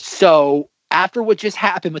 No. So after what just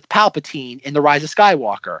happened with Palpatine in The Rise of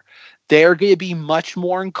Skywalker, they're going to be much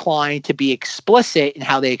more inclined to be explicit in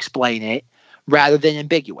how they explain it rather than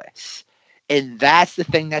ambiguous. And that's the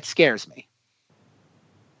thing that scares me.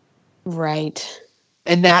 Right.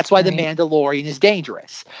 And that's why The Mandalorian is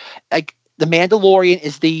dangerous. Like, The Mandalorian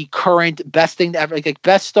is the current best thing ever, like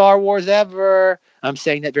best Star Wars ever. I'm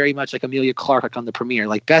saying that very much like Amelia Clark, like on the premiere,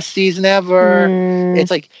 like best season ever.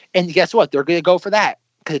 It's like, and guess what? They're going to go for that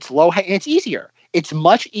because it's low and it's easier. It's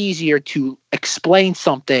much easier to explain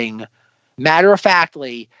something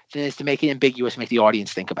matter-of-factly than it is to make it ambiguous and make the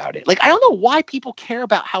audience think about it. Like, I don't know why people care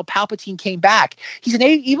about how Palpatine came back. He's an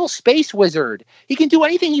evil space wizard. He can do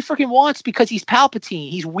anything he freaking wants because he's Palpatine.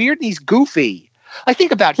 He's weird and he's goofy. Like,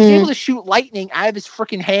 think about it. He's able to shoot lightning out of his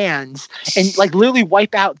freaking hands and, like, literally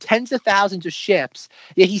wipe out tens of thousands of ships.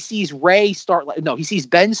 Yet he sees Rey he sees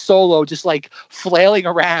Ben Solo just, like, flailing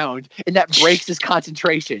around, and that breaks his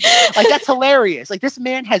concentration. Like, that's hilarious. Like, this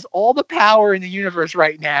man has all the power in the universe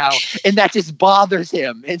right now, and that just bothers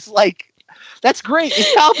him. It's like, that's great.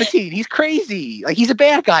 It's Palpatine. He's crazy. Like, he's a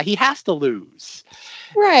bad guy. He has to lose.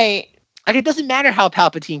 Right. Like, it doesn't matter how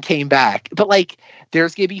Palpatine came back, but, like,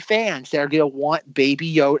 there's going to be fans that are going to want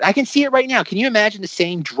Baby Yoda. I can see it right now. Can you imagine the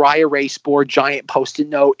same dry erase board, giant Post-it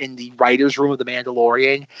note in the writer's room of The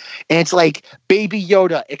Mandalorian? And it's like, Baby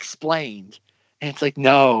Yoda explained. And it's like,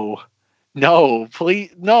 no,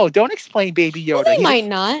 please, no, don't explain Baby Yoda. Well, they might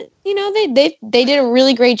not. You know, they did a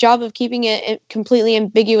really great job of keeping it completely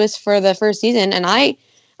ambiguous for the first season. And I,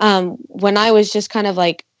 when I was just kind of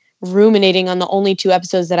like, ruminating on the only 2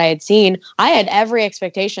 episodes that I had seen, I had every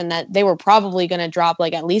expectation that they were probably going to drop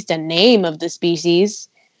like at least a name of the species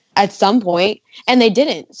at some point, and they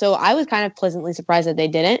didn't. So I was kind of pleasantly surprised that they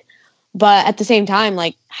didn't. But at the same time,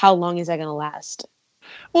 like, how long is that going to last?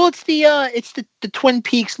 Well, it's the Twin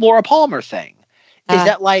Peaks Laura Palmer thing. Is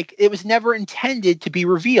that like it was never intended to be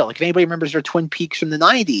revealed? Like, if anybody remembers their Twin Peaks from the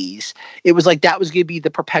 90s, it was like that was going to be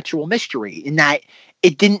the perpetual mystery. In that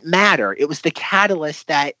it didn't matter. It was the catalyst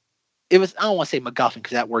that. It was, I don't want to say MacGuffin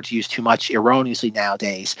because that word's used too much erroneously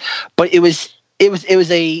nowadays, but it was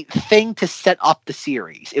a thing to set up the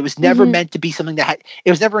series. It was never meant to be something it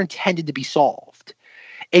was never intended to be solved.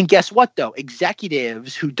 And guess what though?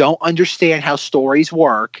 Executives who don't understand how stories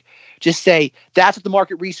work just say, that's what the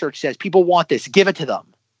market research says. People want this. Give it to them.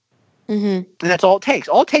 And that's all it takes.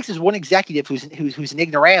 All it takes is one executive who's an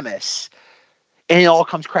ignoramus. And it all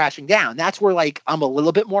comes crashing down. That's where, like, I'm a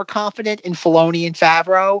little bit more confident in Filoni and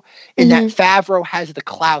Favreau, in that Favreau has the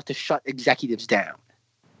clout to shut executives down.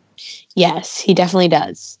 Yes, he definitely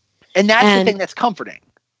does. And that's the thing that's comforting.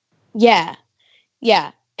 Yeah.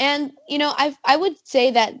 Yeah. And, you know, I would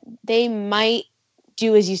say that they might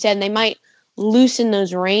do, as you said, and they might loosen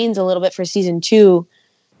those reins a little bit for season 2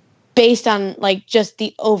 based on, like, just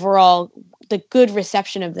the good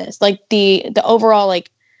reception of this. Like, the overall,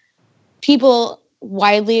 like, people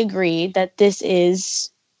widely agree that this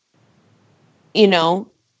is, you know,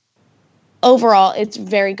 overall, it's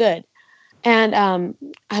very good. And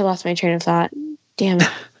I lost my train of thought. Damn it.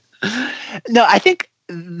 No, I think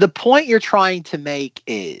the point you're trying to make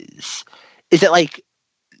is that, like,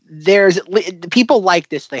 there's people like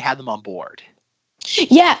this, they have them on board.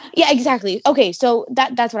 Yeah, exactly. Okay, so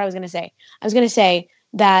that's what I was going to say. I was going to say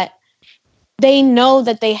that they know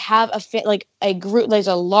that they have a group, there's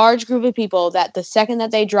a large group of people that the second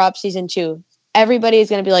that they drop season 2, everybody is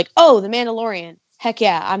going to be like, oh, The Mandalorian. Heck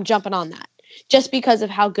yeah, I'm jumping on that. Just because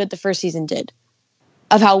of how good the first season did,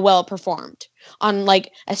 of how well it performed on,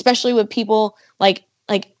 like, especially with people like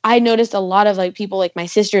like I noticed a lot of like people like my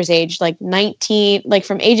sister's age, like 19, like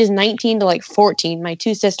from ages 19 to like 14, my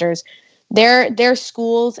two sisters, their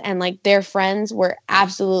schools and like their friends were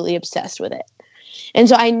absolutely obsessed with it. And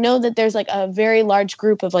so I know that there's like a very large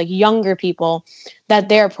group of like younger people that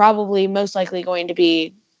they're probably most likely going to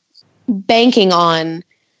be banking on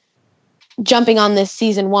jumping on this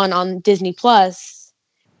season 1 on Disney Plus,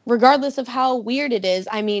 regardless of how weird it is.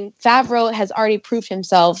 I mean, Favreau has already proved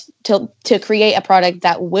himself to create a product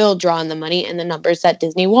that will draw in the money and the numbers that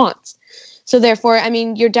Disney wants. So therefore, I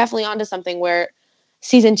mean, you're definitely onto something where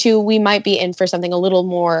season 2, we might be in for something a little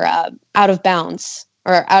more out of bounds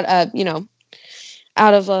or out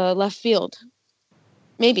of left field.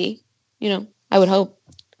 Maybe, I would hope.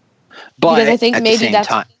 But because I think at maybe the same that's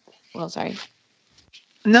time, well, sorry.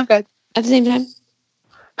 No, good. At the same time,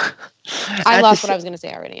 I lost what I was going to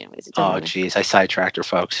say already. Anyways, oh, geez, I sidetracked her,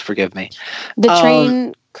 folks. Forgive me. The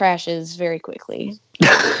train crashes very quickly.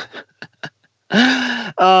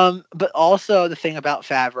 But also the thing about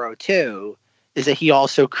Favreau too is that he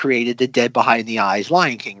also created the Dead Behind the Eyes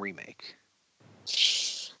Lion King remake.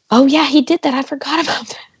 Oh yeah, he did that. I forgot about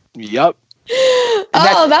that. Yep.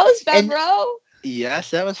 That was Favreau. Yes,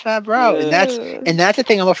 that was Favreau. And that's the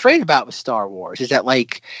thing I'm afraid about with Star Wars is that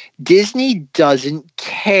like Disney doesn't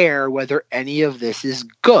care whether any of this is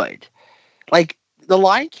good. Like the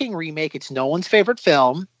Lion King remake, it's no one's favorite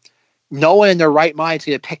film. No one in their right mind is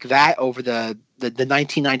going to pick that over the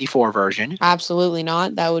 1994 version. Absolutely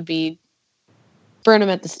not. That would be burn them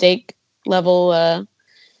at the stake level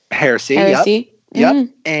heresy. Yep.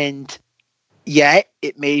 Mm-hmm. And yet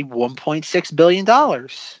it made $1.6 billion.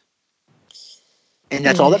 And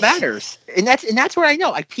that's all that matters. And that's where I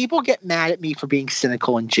know, like, people get mad at me for being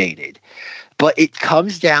cynical and jaded, but it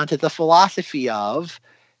comes down to the philosophy of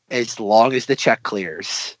as long as the check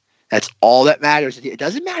clears, that's all that matters. It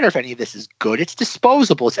doesn't matter if any of this is good. It's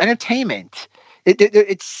disposable. It's entertainment.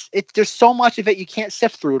 There's so much of it you can't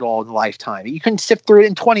sift through it all in a lifetime. You can sift through it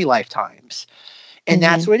in 20 lifetimes, and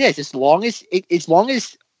that's what it is. As long as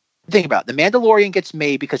think about it, The Mandalorian gets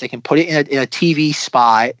made because they can put it in a TV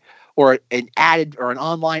spot or an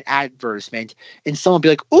online advertisement, and someone will be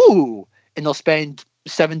like, ooh, and they'll spend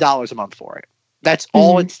 $7 a month for it. That's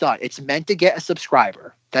all it's done. It's meant to get a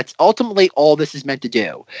subscriber. That's ultimately all this is meant to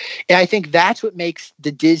do. And I think that's what makes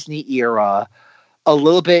the Disney era a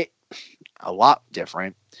lot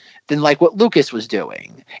different than like what Lucas was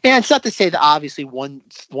doing. And it's not to say that obviously one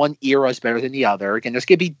era is better than the other. Again, there's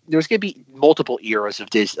gonna be multiple eras of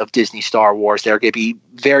Disney Star Wars. They're gonna be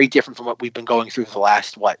very different from what we've been going through for the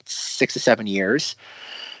last 6 to 7 years.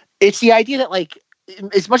 It's the idea that like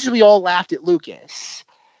as much as we all laughed at Lucas,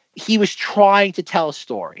 he was trying to tell a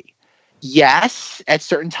story. Yes, at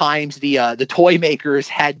certain times the toy makers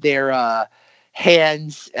had their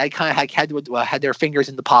hands. I kind of had their fingers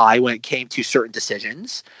in the pie when it came to certain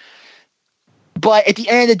decisions. But at the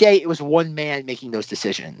end of the day, it was one man making those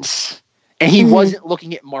decisions, and he wasn't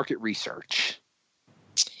looking at market research.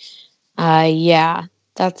 Yeah,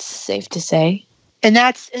 that's safe to say. And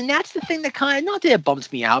that's the thing that kind of, not that it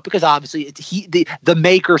bums me out, because obviously the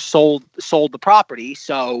maker sold the property,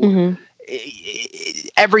 so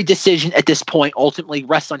every decision at this point ultimately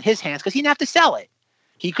rests on his hands because he didn't have to sell it.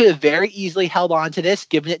 He could have very easily held on to this,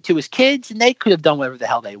 given it to his kids, and they could have done whatever the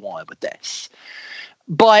hell they wanted with this.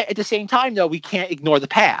 But at the same time, though, we can't ignore the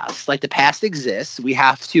past. Like, the past exists. We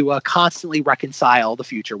have to constantly reconcile the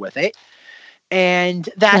future with it. And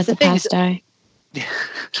that's the thing. Let the past die.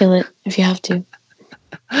 Kill it if you have to.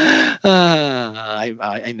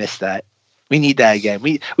 I miss that. We need that again.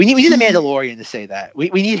 We need the Mandalorian to say that. We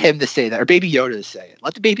need him to say that, or Baby Yoda to say it.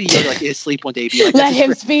 Let the Baby Yoda like his sleep one day be like, let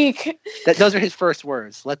him speak. Those are his first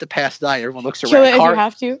words. Let the past die. Everyone looks around. Kill it if you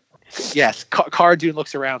have to. Yes, Cara Dune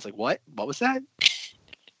looks around. It's like, what? What was that?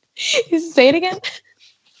 Say it again.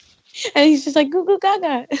 And he's just like, goo goo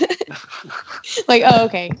gaga. Like, oh,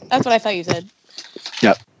 okay. That's what I thought you said.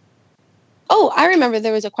 Yep. Oh, I remember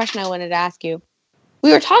there was a question I wanted to ask you.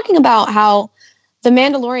 We were talking about how The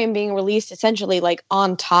Mandalorian being released essentially like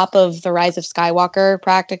on top of The Rise of Skywalker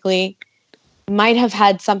practically might have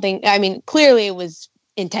had something. I mean, clearly it was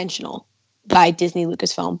intentional by Disney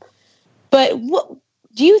Lucasfilm. But what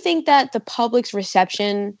do you think that the public's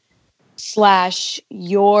reception /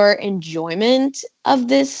 your enjoyment of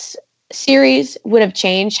this series would have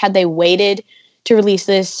changed had they waited to release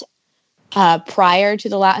this prior to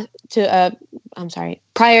the Rise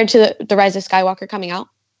of Skywalker coming out?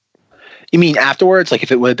 You mean afterwards? Like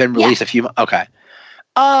if it would have been released a few months? Okay.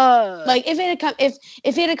 Like if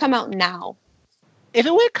it had come out now, if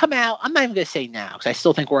it would have come out, I'm not even going to say now because I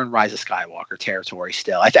still think we're in Rise of Skywalker territory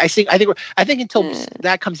still. I think until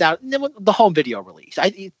that comes out, and then the home video release.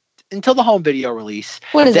 Until the home video release.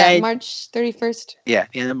 What is that? March 31st? Yeah,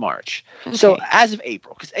 the end of March. Okay. So as of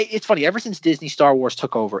April, because it's funny, ever since Disney Star Wars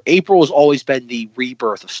took over, April has always been the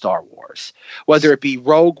rebirth of Star Wars. Whether it be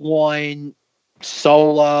Rogue One,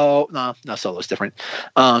 Solo, no, Solo's different.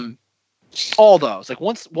 All those. Like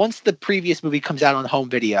once the previous movie comes out on home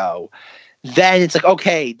video, then it's like,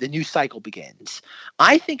 okay, the new cycle begins.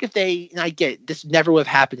 I think if and I get this never would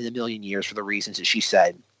have happened in a million years for the reasons that she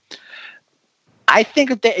said. I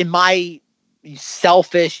think that in my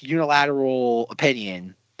selfish, unilateral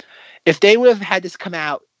opinion, if they would have had this come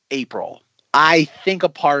out April, I think a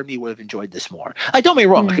part of me would have enjoyed this more. Like, don't get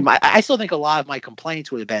me wrong. I still think a lot of my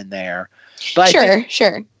complaints would have been there. But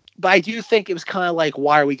Sure. But I do think it was kind of like,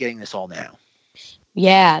 why are we getting this all now?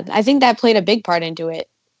 Yeah, I think that played a big part into it.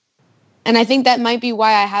 And I think that might be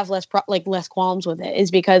why I have less qualms with it,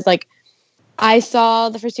 is because, like, I saw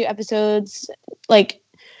the first 2 episodes, like,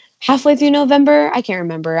 halfway through November. I can't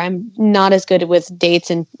remember. I'm not as good with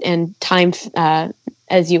dates and time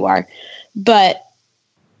as you are. But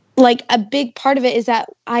like a big part of it is that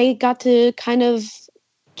I got to kind of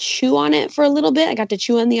chew on it for a little bit. I got to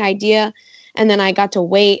chew on the idea, and then I got to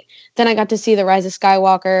wait. Then I got to see The Rise of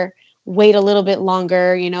Skywalker, wait a little bit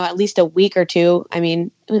longer, at least a week or 2. I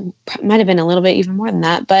mean, it might have been a little bit even more than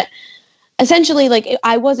that. But essentially, like,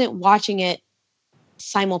 I wasn't watching it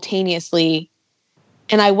simultaneously,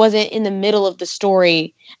 and I wasn't in the middle of the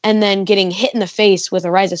story and then getting hit in the face with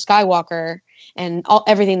The Rise of Skywalker and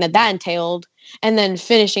everything that entailed, and then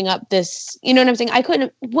finishing up this, you know what I'm saying? I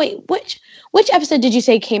couldn't wait. Which episode did you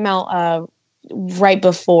say came out right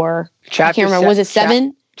before? I can't remember. Was it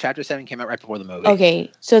 7? Chapter 7 came out right before the movie.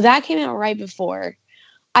 Okay, so that came out right before.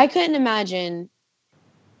 I couldn't imagine,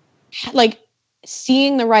 like,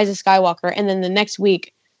 seeing The Rise of Skywalker and then the next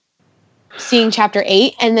week seeing Chapter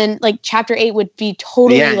 8, and then like Chapter 8 would be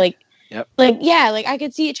totally like I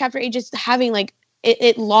could see Chapter 8 just having like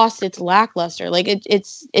it lost its lackluster, like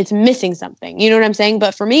it's missing something, you know what I'm saying?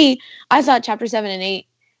 But for me, I thought Chapter 7 and 8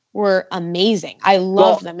 were amazing. I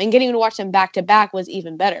loved them, and getting to watch them back to back was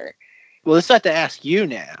even better. Well, let's have to ask you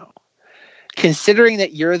now, considering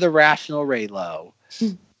that you're the rational Raylo,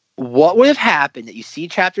 what would have happened that you see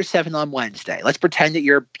Chapter 7 on Wednesday? Let's pretend that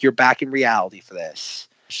you're back in reality for this.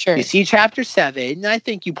 Sure. You see Chapter 7, and I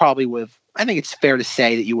think you probably would have. I think it's fair to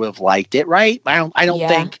say that you would have liked it, right? I don't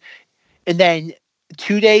think. And then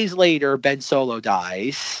 2 days later, Ben Solo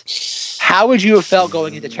dies. How would you have felt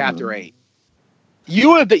going into Chapter 8? You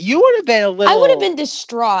would have been a little. I would have been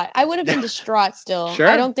distraught. Still. Sure.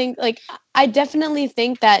 I don't think, like, I definitely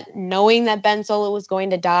think that knowing that Ben Solo was going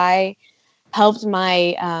to die helped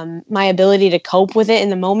my my ability to cope with it in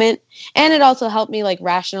the moment, and it also helped me like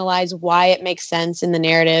rationalize why it makes sense in the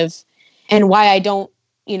narrative and why I don't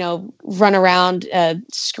run around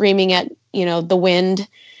screaming at the wind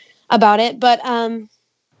about it. But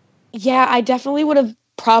I definitely would have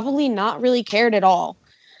probably not really cared at all.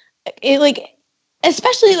 It, like,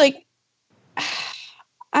 especially like,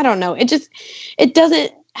 I don't know, it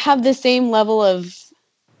doesn't have the same level of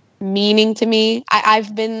meaning to me.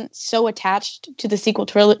 I've been so attached to the sequel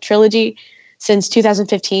trilogy since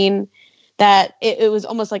 2015 that it was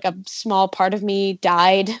almost like a small part of me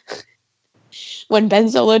died when Ben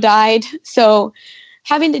Solo died. So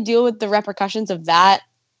having to deal with the repercussions of that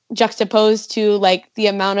juxtaposed to like the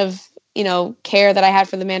amount of care that I had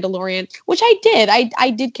for the Mandalorian, which I did.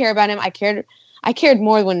 I did care about him. I cared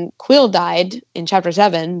more when Quill died in Chapter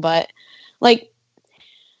 7, but like,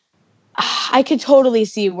 I could totally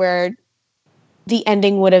see where the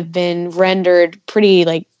ending would have been rendered pretty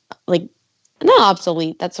like not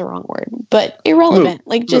obsolete, that's the wrong word, but irrelevant.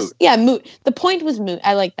 Moot. The point was moot.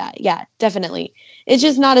 I like that. Yeah, definitely. It's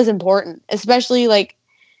just not as important, especially like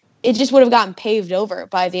it just would have gotten paved over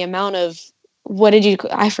by the amount of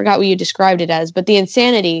I forgot what you described it as, but the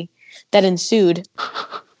insanity that ensued.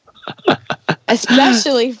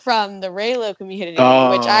 Especially from the Raylo community,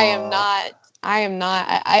 which I am not.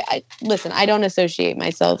 I listen, I don't associate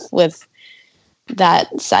myself with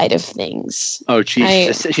that side of things. Oh,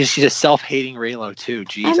 geez. She's a self-hating Raylo, too.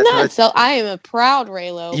 Jeez. I'm not. I am a proud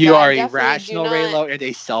Raylo. You are a rational Raylo and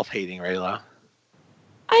a self-hating Raylo.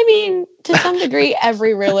 I mean, to some degree,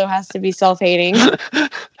 every Raylo has to be self-hating.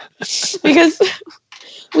 Because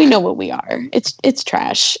we know what we are. It's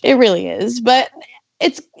trash. It really is. But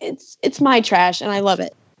it's my trash, and I love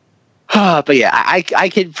it. But yeah, I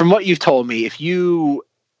can, from what you've told me, if you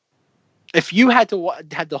had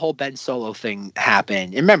the whole Ben Solo thing happen,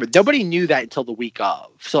 and remember, nobody knew that until the week of.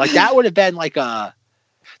 So like that would have been like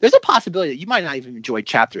there's a possibility that you might not even enjoy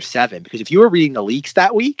chapter 7 because if you were reading the leaks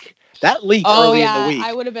that week, that leaked early in the week.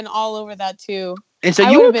 I would have been all over that too. And so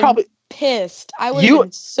you were probably pissed. I would have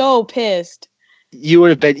been so pissed. You would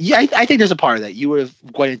have been. Yeah, I think there's a part of that. You would have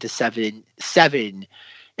gone into 7,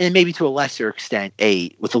 and maybe to a lesser extent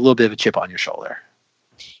 8, with a little bit of a chip on your shoulder.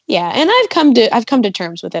 Yeah, and I've come to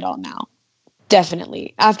terms with it all now.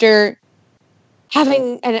 Definitely, after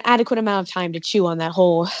having an adequate amount of time to chew on that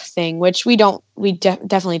whole thing, which we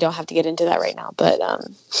definitely don't have to get into that right now. But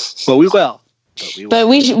well, we will. But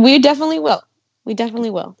we definitely will. We definitely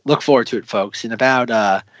will. Look forward to it, folks. In about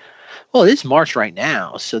well, it is March right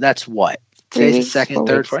now, so that's what. Today's the second,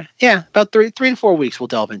 third, fourth. Yeah, about 3 to 4 weeks. We'll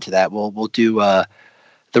delve into that. We'll do the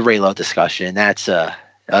Reylo discussion. That's gonna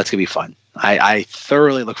be fun. I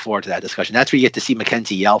thoroughly look forward to that discussion. That's where you get to see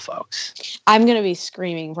Mackenzie yell, folks. I'm gonna be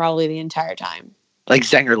screaming probably the entire time, like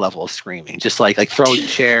Zenger level of screaming, just like throwing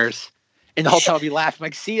chairs, and the whole time I'll be laughing.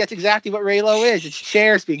 Like, see, that's exactly what Reylo is. It's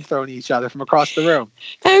chairs being thrown at each other from across the room.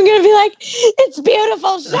 I'm gonna be like, it's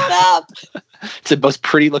beautiful. Shut up. It's the most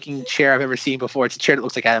pretty looking chair I've ever seen before. It's a chair that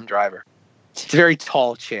looks like Adam Driver. It's a very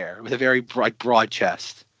tall chair with a very broad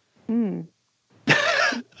chest. Mm.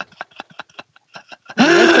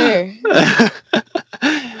 Yes, sir.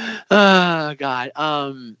 Oh, God.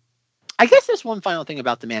 I guess there's one final thing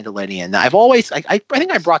about The Mandalorian. I've always, I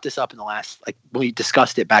think I brought this up in the last, when we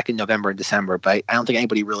discussed it back in November and December, but I don't think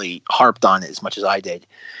anybody really harped on it as much as I did,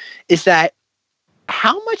 is that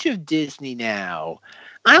how much of Disney now,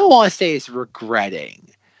 I don't want to say is regretting,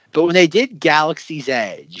 but when they did Galaxy's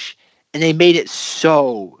Edge, and they made it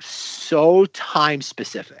so time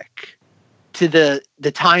specific to the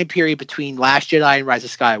time period between Last Jedi and Rise of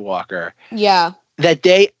Skywalker. Yeah. That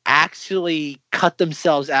they actually cut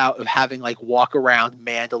themselves out of having walk around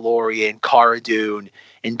Mandalorian, Cara Dune,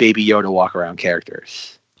 and Baby Yoda walk around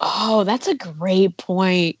characters. Oh, that's a great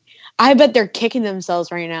point. I bet they're kicking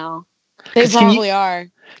themselves right now. They probably are.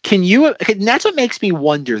 And that's what makes me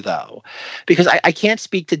wonder, though, because I can't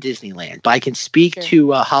speak to Disneyland, but I can speak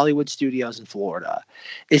to Hollywood Studios in Florida.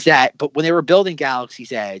 But when they were building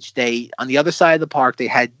Galaxy's Edge, on the other side of the park, they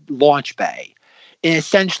had Launch Bay. And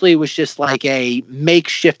essentially it was just like a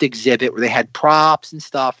makeshift exhibit where they had props and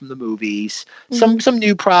stuff from the movies, some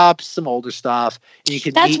new props, some older stuff.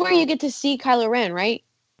 And that's where you get to see Kylo Ren, right?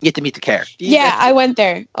 You get to meet the character. Yeah, I went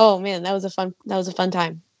there. Oh man, that was a fun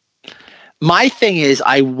time. My thing is,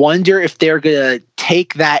 I wonder if they're going to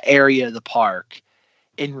take that area of the park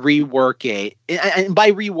and rework it. And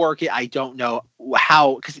by rework it, I don't know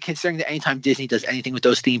how, because considering that anytime Disney does anything with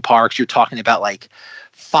those theme parks, you're talking about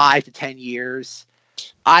 5 to 10 years.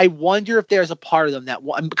 I wonder if there's a part of them that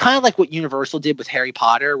kind of like what Universal did with Harry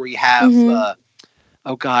Potter, where you have,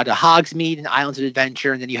 Hogsmeade and Islands of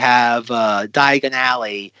Adventure, and then you have Diagon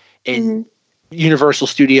Alley in Universal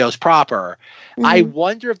Studios proper. I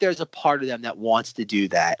wonder if there's a part of them that wants to do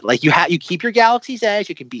that. You keep your Galaxy's Edge,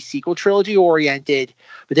 it can be sequel trilogy oriented,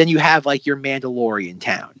 but then you have your Mandalorian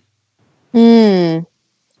town.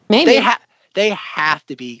 Maybe they have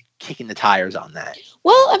to be kicking the tires on that.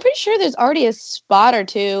 Well, I'm pretty sure there's already a spot or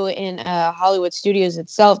two in Hollywood Studios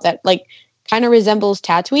itself that kind of resembles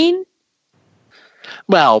Tatooine.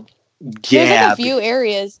 Well, yeah. There's a few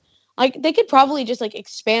areas. They could probably just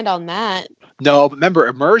expand on that. No, but remember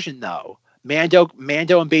immersion though. Mando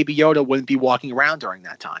and Baby Yoda wouldn't be walking around during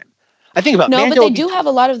that time. I think about Mando. But they do have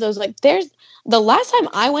a lot of those. There's the last time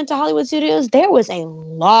I went to Hollywood Studios, there was a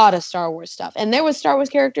lot of Star Wars stuff, and there was Star Wars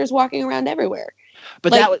characters walking around everywhere.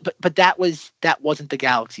 But that wasn't the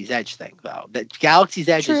Galaxy's Edge thing though. The Galaxy's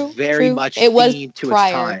Edge is very much themed to its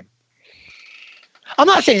time. I'm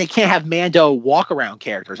not saying they can't have Mando walk around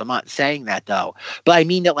characters. I'm not saying that though. But I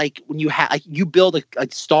mean that when you have you build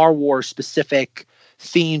a Star Wars specific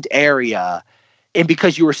themed area, and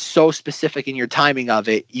because you were so specific in your timing of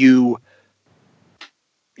it, you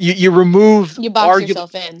remove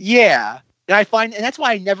yourself in. Yeah. And that's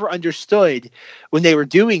why I never understood when they were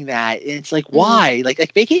doing that. And it's why?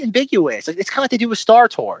 Make it ambiguous. It's kind of like they do with Star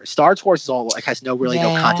Tours. Star Tours is all has no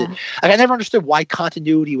content. I never understood why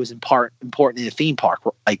continuity was important in a theme park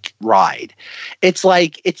ride. It's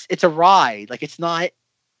it's a ride. It's not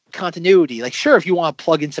continuity. Sure, if you want to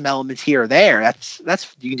plug in some elements here or there, that's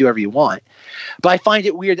you can do whatever you want. But I find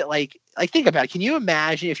it weird that think about it. Can you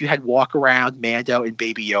imagine if you had walk around Mando and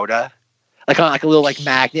Baby Yoda? On a little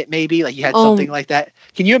magnet, maybe you had something like that.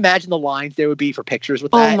 Can you imagine the lines there would be for pictures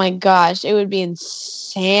with that? Oh my gosh, it would be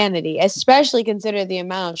insanity, especially consider the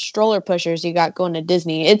amount of stroller pushers you got going to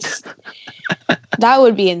Disney. That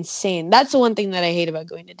would be insane. That's the one thing that I hate about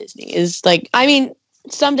going to Disney is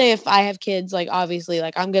someday if I have kids, obviously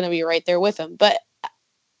I'm gonna be right there with them. But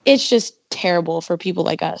it's just terrible for people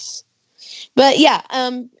like us. But yeah,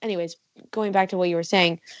 anyways, going back to what you were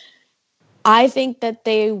saying, I think that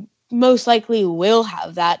they most likely will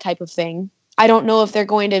have that type of thing. I don't know if they're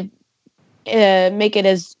going to make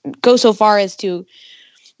it go so far as to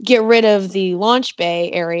get rid of the launch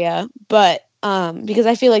bay area, but because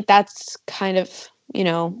I feel like that's kind of,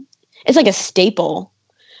 it's like a staple.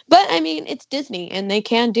 But I mean, it's Disney and they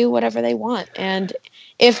can do whatever they want. And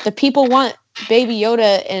if the people want Baby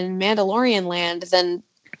Yoda in Mandalorian land, then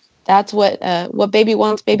that's what baby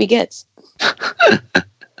wants, baby gets.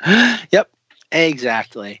 Yep,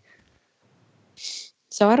 exactly.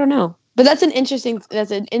 So I don't know. But that's an interesting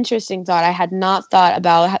thought. I had not thought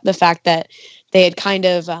about the fact that they had kind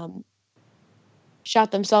of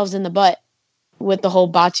shot themselves in the butt with the whole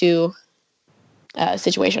Batu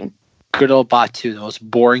situation. Good old Batu, the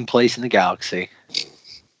most boring place in the galaxy.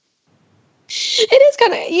 It is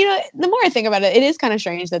kind of, the more I think about it, it is kind of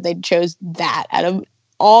strange that they chose that out of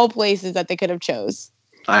all places that they could have chose.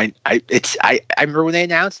 I remember when they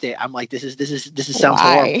announced it, I'm like, this sounds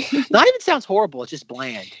horrible. Not even sounds horrible. It's just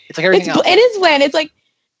bland. It's like everything else. It is bland. It's like,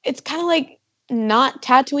 it's kind of like not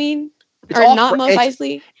Tatooine or not Mos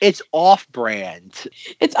Eisley. It's off-brand.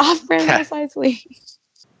 It's off-brand Mos Eisley.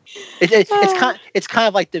 It's kind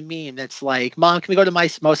of like the meme that's like, Mom, can we go to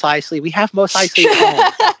Mos Eisley? We have Mos Eisley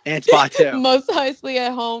at home. And it's Batu. Mos Eisley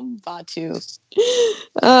at home, Batu.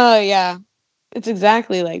 Oh, yeah. It's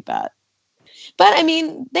exactly like that. But I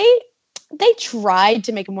mean, they tried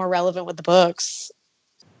to make it more relevant with the books.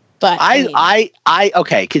 But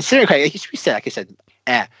okay, consider, okay, like I said,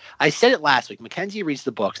 I said it last week. Mackenzie reads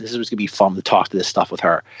the books, and this is going to be fun to talk to this stuff with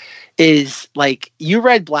her. Is like, you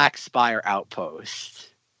read Black Spire Outpost.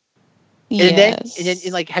 Yes. And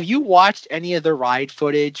then like, have you watched any of the ride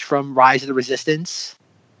footage from Rise of the Resistance?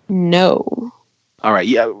 No. All right.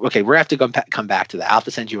 Yeah. Okay. We're going to have to come back to that. I'll have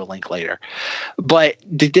to send you a link later. But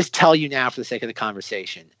to just tell you now for the sake of the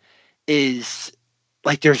conversation is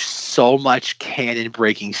like, there's so much canon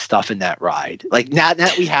breaking stuff in that ride. Like now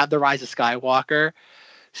that we have the Rise of Skywalker,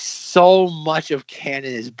 so much of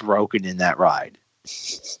canon is broken in that ride.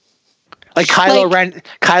 Like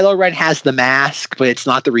Kylo Ren has the mask, but it's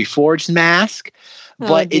not the reforged mask.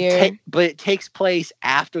 But it takes place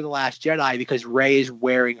after The Last Jedi because Rey is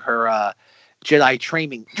wearing her Jedi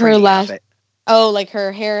training outfit. Oh, like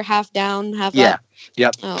her hair half down, half up?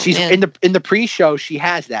 Yep. Oh, She's man. in the pre-show, she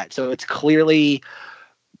has that. So it's clearly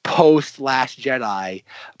post Last Jedi,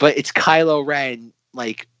 but it's Kylo Ren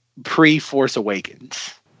like pre-Force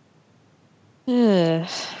Awakens. And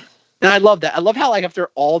I love that. I love how, like, after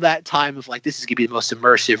all that time of like, this is gonna be the most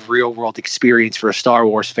immersive real world experience for a Star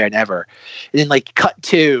Wars fan ever, and then like cut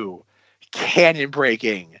to canon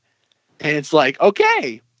breaking, and it's like,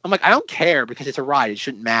 okay. I'm like, I don't care because it's a ride. It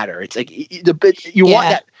shouldn't matter. It's like want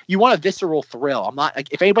that. You want a visceral thrill. I'm not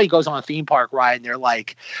like, if anybody goes on a theme park ride and they're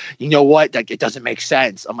like, you know what, like it doesn't make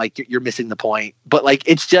sense. I'm like, you're missing the point. But like,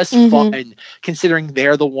 it's just fun considering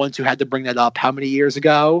they're the ones who had to bring that up how many years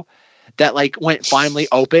ago. That like when it finally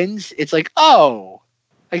opens, it's like, oh,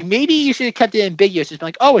 like maybe you should have kept it ambiguous. Just been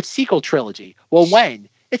like, oh, it's sequel trilogy. Well, when?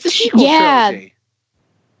 It's a sequel trilogy.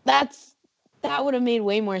 That would have made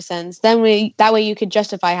way more sense. That way you could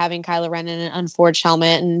justify having Kylo Ren in an unforged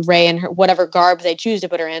helmet and Rey in her whatever garb they choose to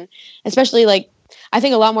put her in. Especially like, I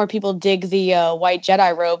think a lot more people dig the white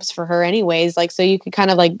Jedi robes for her anyways. Like, so you could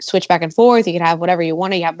kind of like switch back and forth. You could have whatever you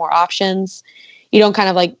want. You have more options. You don't kind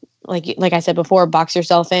of like I said before, box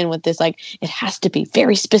yourself in with this, like, it has to be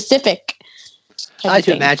very specific. I like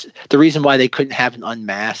to imagine the reason why they couldn't have an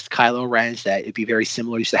unmasked Kylo Ren is that it'd be very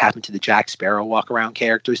similar to happen to the Jack Sparrow walk-around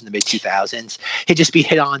characters in the mid-2000s. He'd just be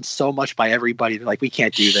hit on so much by everybody. They're like, we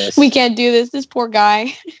can't do this. We can't do this. This poor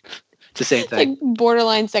guy. It's the same thing. Like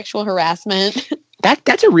borderline sexual harassment.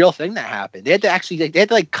 That's a real thing that happened. They had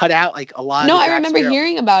to cut out like a lot. No, I remember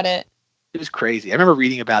hearing about it. It was crazy. I remember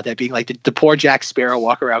reading about that, being like the poor Jack Sparrow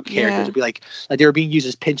walk-around characters would be like they were being used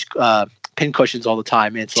as pin cushions all the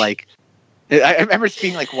time. And it's like, I remember just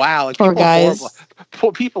being like, wow, like, poor guys.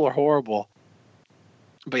 Poor people are horrible.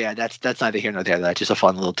 But yeah, that's neither here nor there. That's just a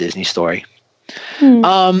fun little Disney story.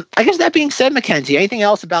 I guess that being said, Mackenzie, anything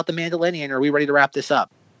else about The Mandalorian, or are we ready to wrap this up?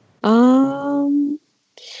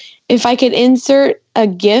 If I could insert a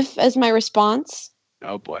GIF as my response.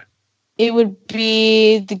 Oh boy. It would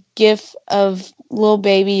be the GIF of little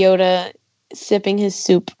baby Yoda sipping his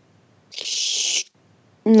soup.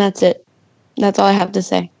 And that's it. That's all I have to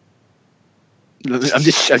say. I'm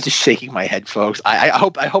just shaking my head, folks. I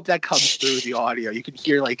hope that comes through the audio. You can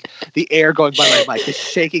hear like the air going by my mic, just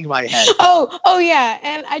shaking my head. Oh yeah.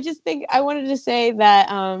 And I just think I wanted to say that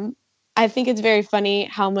I think it's very funny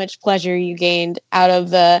how much pleasure you gained out of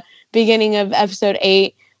the beginning of episode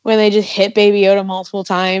 8 when they just hit Baby Yoda multiple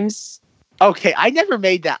times. Okay, I never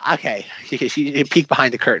made that. Okay, she peek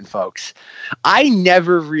behind the curtain, folks. I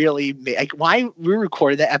never really made, like, when we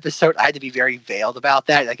recorded that episode, I had to be very veiled about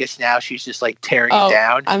that. I guess now she's just like tearing it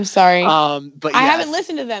down. I'm sorry. But I yes. haven't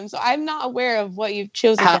listened to them, so I'm not aware of what you've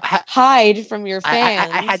chosen to hide from your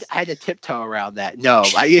fans. I had to tiptoe around that. No,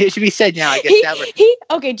 it should be said now. I guess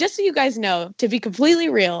okay, just so you guys know, to be completely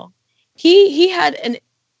real, he had an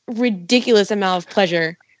ridiculous amount of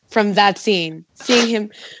pleasure from that scene, seeing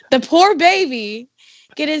him, the poor baby,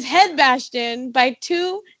 get his head bashed in by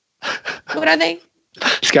 2, what are they?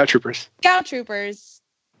 Scout troopers. Scout troopers,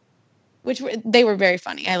 they were very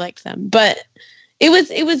funny. I liked them, but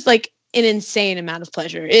it was like an insane amount of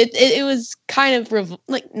pleasure. It was kind of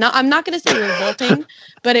I'm not going to say revolting,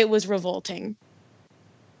 but it was revolting.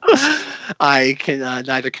 I can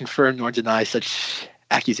neither confirm nor deny such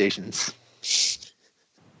accusations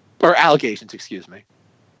or allegations. Excuse me.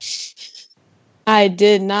 I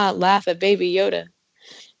did not laugh at Baby Yoda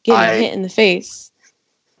getting hit in the face.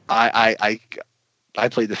 I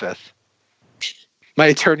played the fifth. My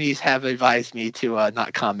attorneys have advised me to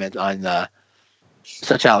not comment on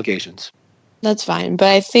such allegations. That's fine, but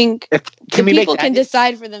I think people can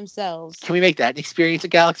decide for themselves. Can we make that an experience at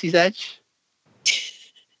Galaxy's Edge?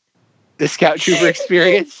 The Scout Trooper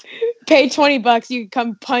experience? Pay $20, you can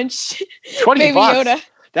come punch Baby $20. Yoda.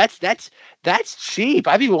 That's cheap.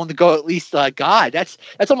 I'd be willing to go at least. God, that's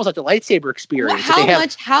almost like the lightsaber experience. Well,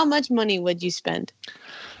 how much money would you spend?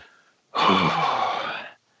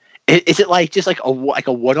 Is it like just like a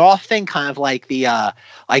one-off thing, kind of like the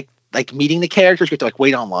like meeting the characters? You have to like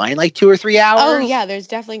wait online like 2 or 3 hours. Oh yeah, there's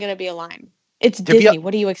definitely gonna be a line. It's Disney.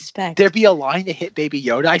 What do you expect? There'd be a line to hit Baby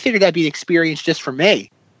Yoda. I figured that'd be an experience just for me.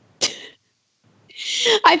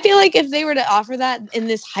 I feel like if they were to offer that in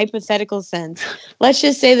this hypothetical sense, let's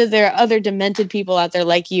just say that there are other demented people out there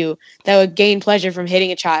like you that would gain pleasure from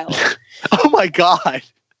hitting a child. Oh my God.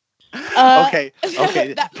 Okay.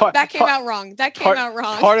 That came out wrong.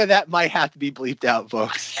 Part of that might have to be bleeped out,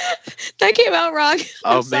 folks. That came out wrong.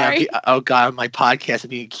 Oh man! God! On my podcast,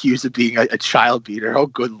 I'm being accused of being a child beater. Oh,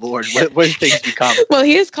 good Lord! What have things become? Well,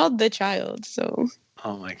 he is called the child, so.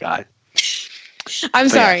 Oh my God! I'm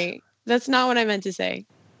sorry. Yeah. That's not what I meant to say.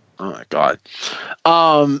 Oh my God!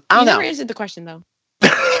 I don't know. You never answered the question though.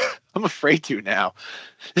 I'm afraid to now.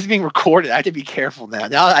 This is being recorded. I have to be careful now.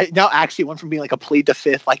 Now actually it went from being like a plead the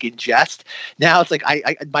fifth, like in jest. Now it's like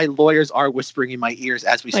my lawyers are whispering in my ears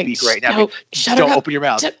as we speak right now. Don't open your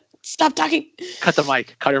mouth. Stop talking. Cut the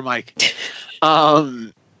mic. Cut her mic.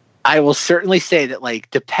 I will certainly say that like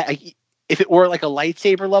if it were like a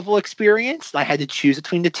lightsaber level experience, and I had to choose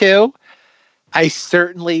between the two, I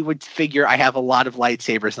certainly would figure I have a lot of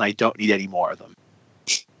lightsabers and I don't need any more of them.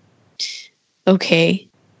 Okay.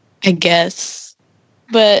 I guess.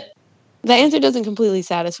 But the answer doesn't completely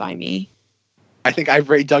satisfy me. I think I've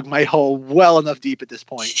already dug my hole well enough deep at this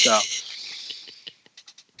point, so.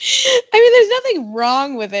 I mean, there's nothing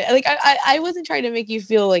wrong with it. Like, I wasn't trying to make you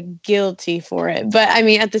feel, like, guilty for it. But, I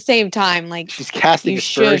mean, at the same time, like... She's casting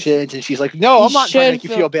aspersions, and she's like, no, I'm not trying to make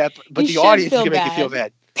you feel bad, but the audience is going to make you feel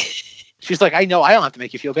bad. She's like, I know, I don't have to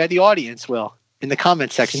make you feel bad. The audience will. In the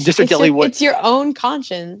comment section, Mr. Dillywood. It's your own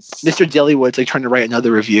conscience. Mr. Dillywood's like trying to write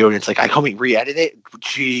another review, and it's like, I can't re-edit it.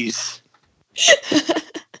 Jeez.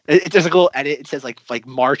 There's like a little edit. It says like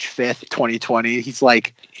March 5th, 2020. He's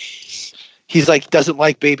like, doesn't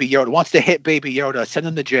like Baby Yoda. Wants to hit Baby Yoda. Send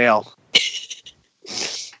him to jail.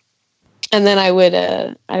 And then I would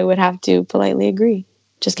have to politely agree.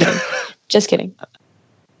 Just kidding. Just kidding.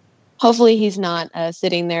 Hopefully he's not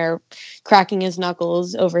sitting there cracking his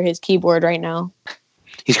knuckles over his keyboard right now.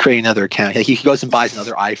 He's creating another account. He goes and buys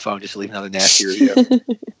another iPhone just to leave another nasty review.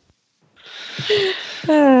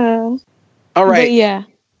 All right. But yeah.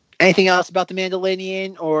 Anything else about The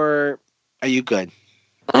Mandalorian, or are you good?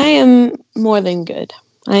 I am more than good.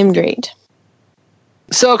 I am great.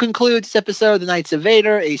 So concludes this episode of The Knights of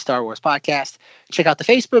Vader, a Star Wars podcast. Check out the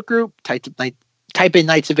Facebook group. Type in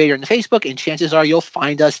Knights of Vader in the Facebook, and chances are you'll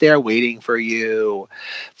find us there waiting for you.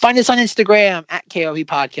 Find us on Instagram at KOV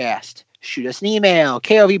Podcast. Shoot us an email,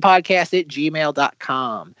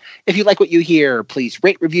 kovpodcast@gmail.com. If you like what you hear, please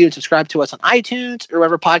rate, review, and subscribe to us on iTunes or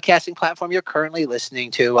whatever podcasting platform you're currently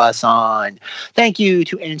listening to us on. Thank you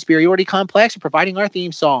to Inferiority Complex for providing our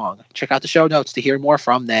theme song. Check out the show notes to hear more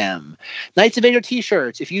from them. Knights of Vader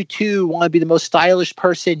t-shirts. If you too want to be the most stylish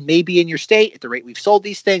person maybe in your state, at the rate we've sold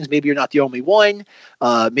these things, maybe you're not the only one.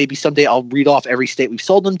 Maybe someday I'll read off every state we've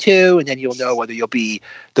sold them to, and then you'll know whether you'll be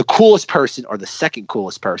the coolest person or the second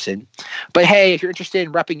coolest person. But hey, if you're interested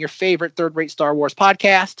in repping your favorite third-rate Star Wars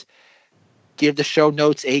podcast, give the show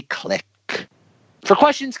notes a click. For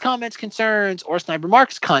questions, comments, concerns, or snide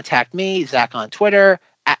remarks, contact me, Zach, on Twitter,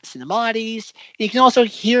 @Cinemades. You can also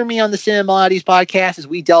hear me on the Cinemades podcast as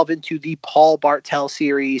we delve into the Paul Bartel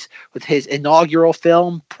series with his inaugural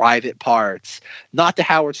film, Private Parts. Not the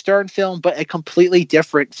Howard Stern film, but a completely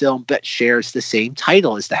different film that shares the same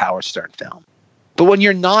title as the Howard Stern film. But when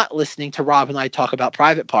you're not listening to Rob and I talk about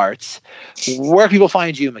Private Parts, where can people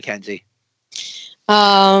find you, Mackenzie?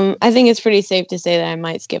 I think it's pretty safe to say that I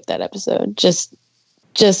might skip that episode. Just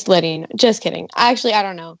kidding. Actually, I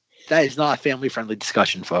don't know. That is not a family-friendly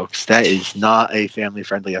discussion, folks. That is not a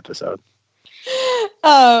family-friendly episode.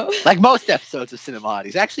 Oh. Like most episodes of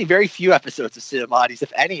Cinemades. Actually, very few episodes of Cinemades,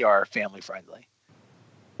 if any, are family-friendly.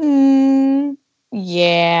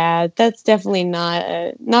 Yeah, that's definitely not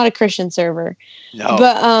a Christian server. No.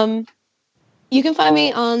 But you can find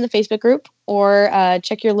me on the Facebook group or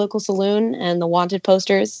check your local saloon and the wanted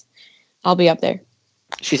posters. I'll be up there.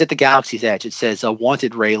 She's at the Galaxy's Edge. It says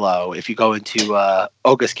Wanted Raylo if you go into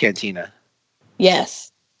Oga's Cantina.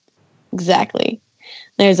 Yes, exactly.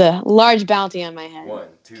 There's a large bounty on my head. 1,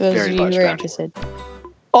 2, for those very of you large who are bounty. interested.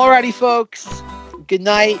 Alrighty, folks. Good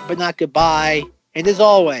night, but not goodbye. And as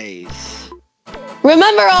always,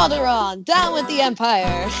 Remember Alderaan, down with the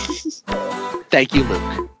Empire. thank you,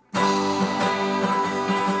 Luke.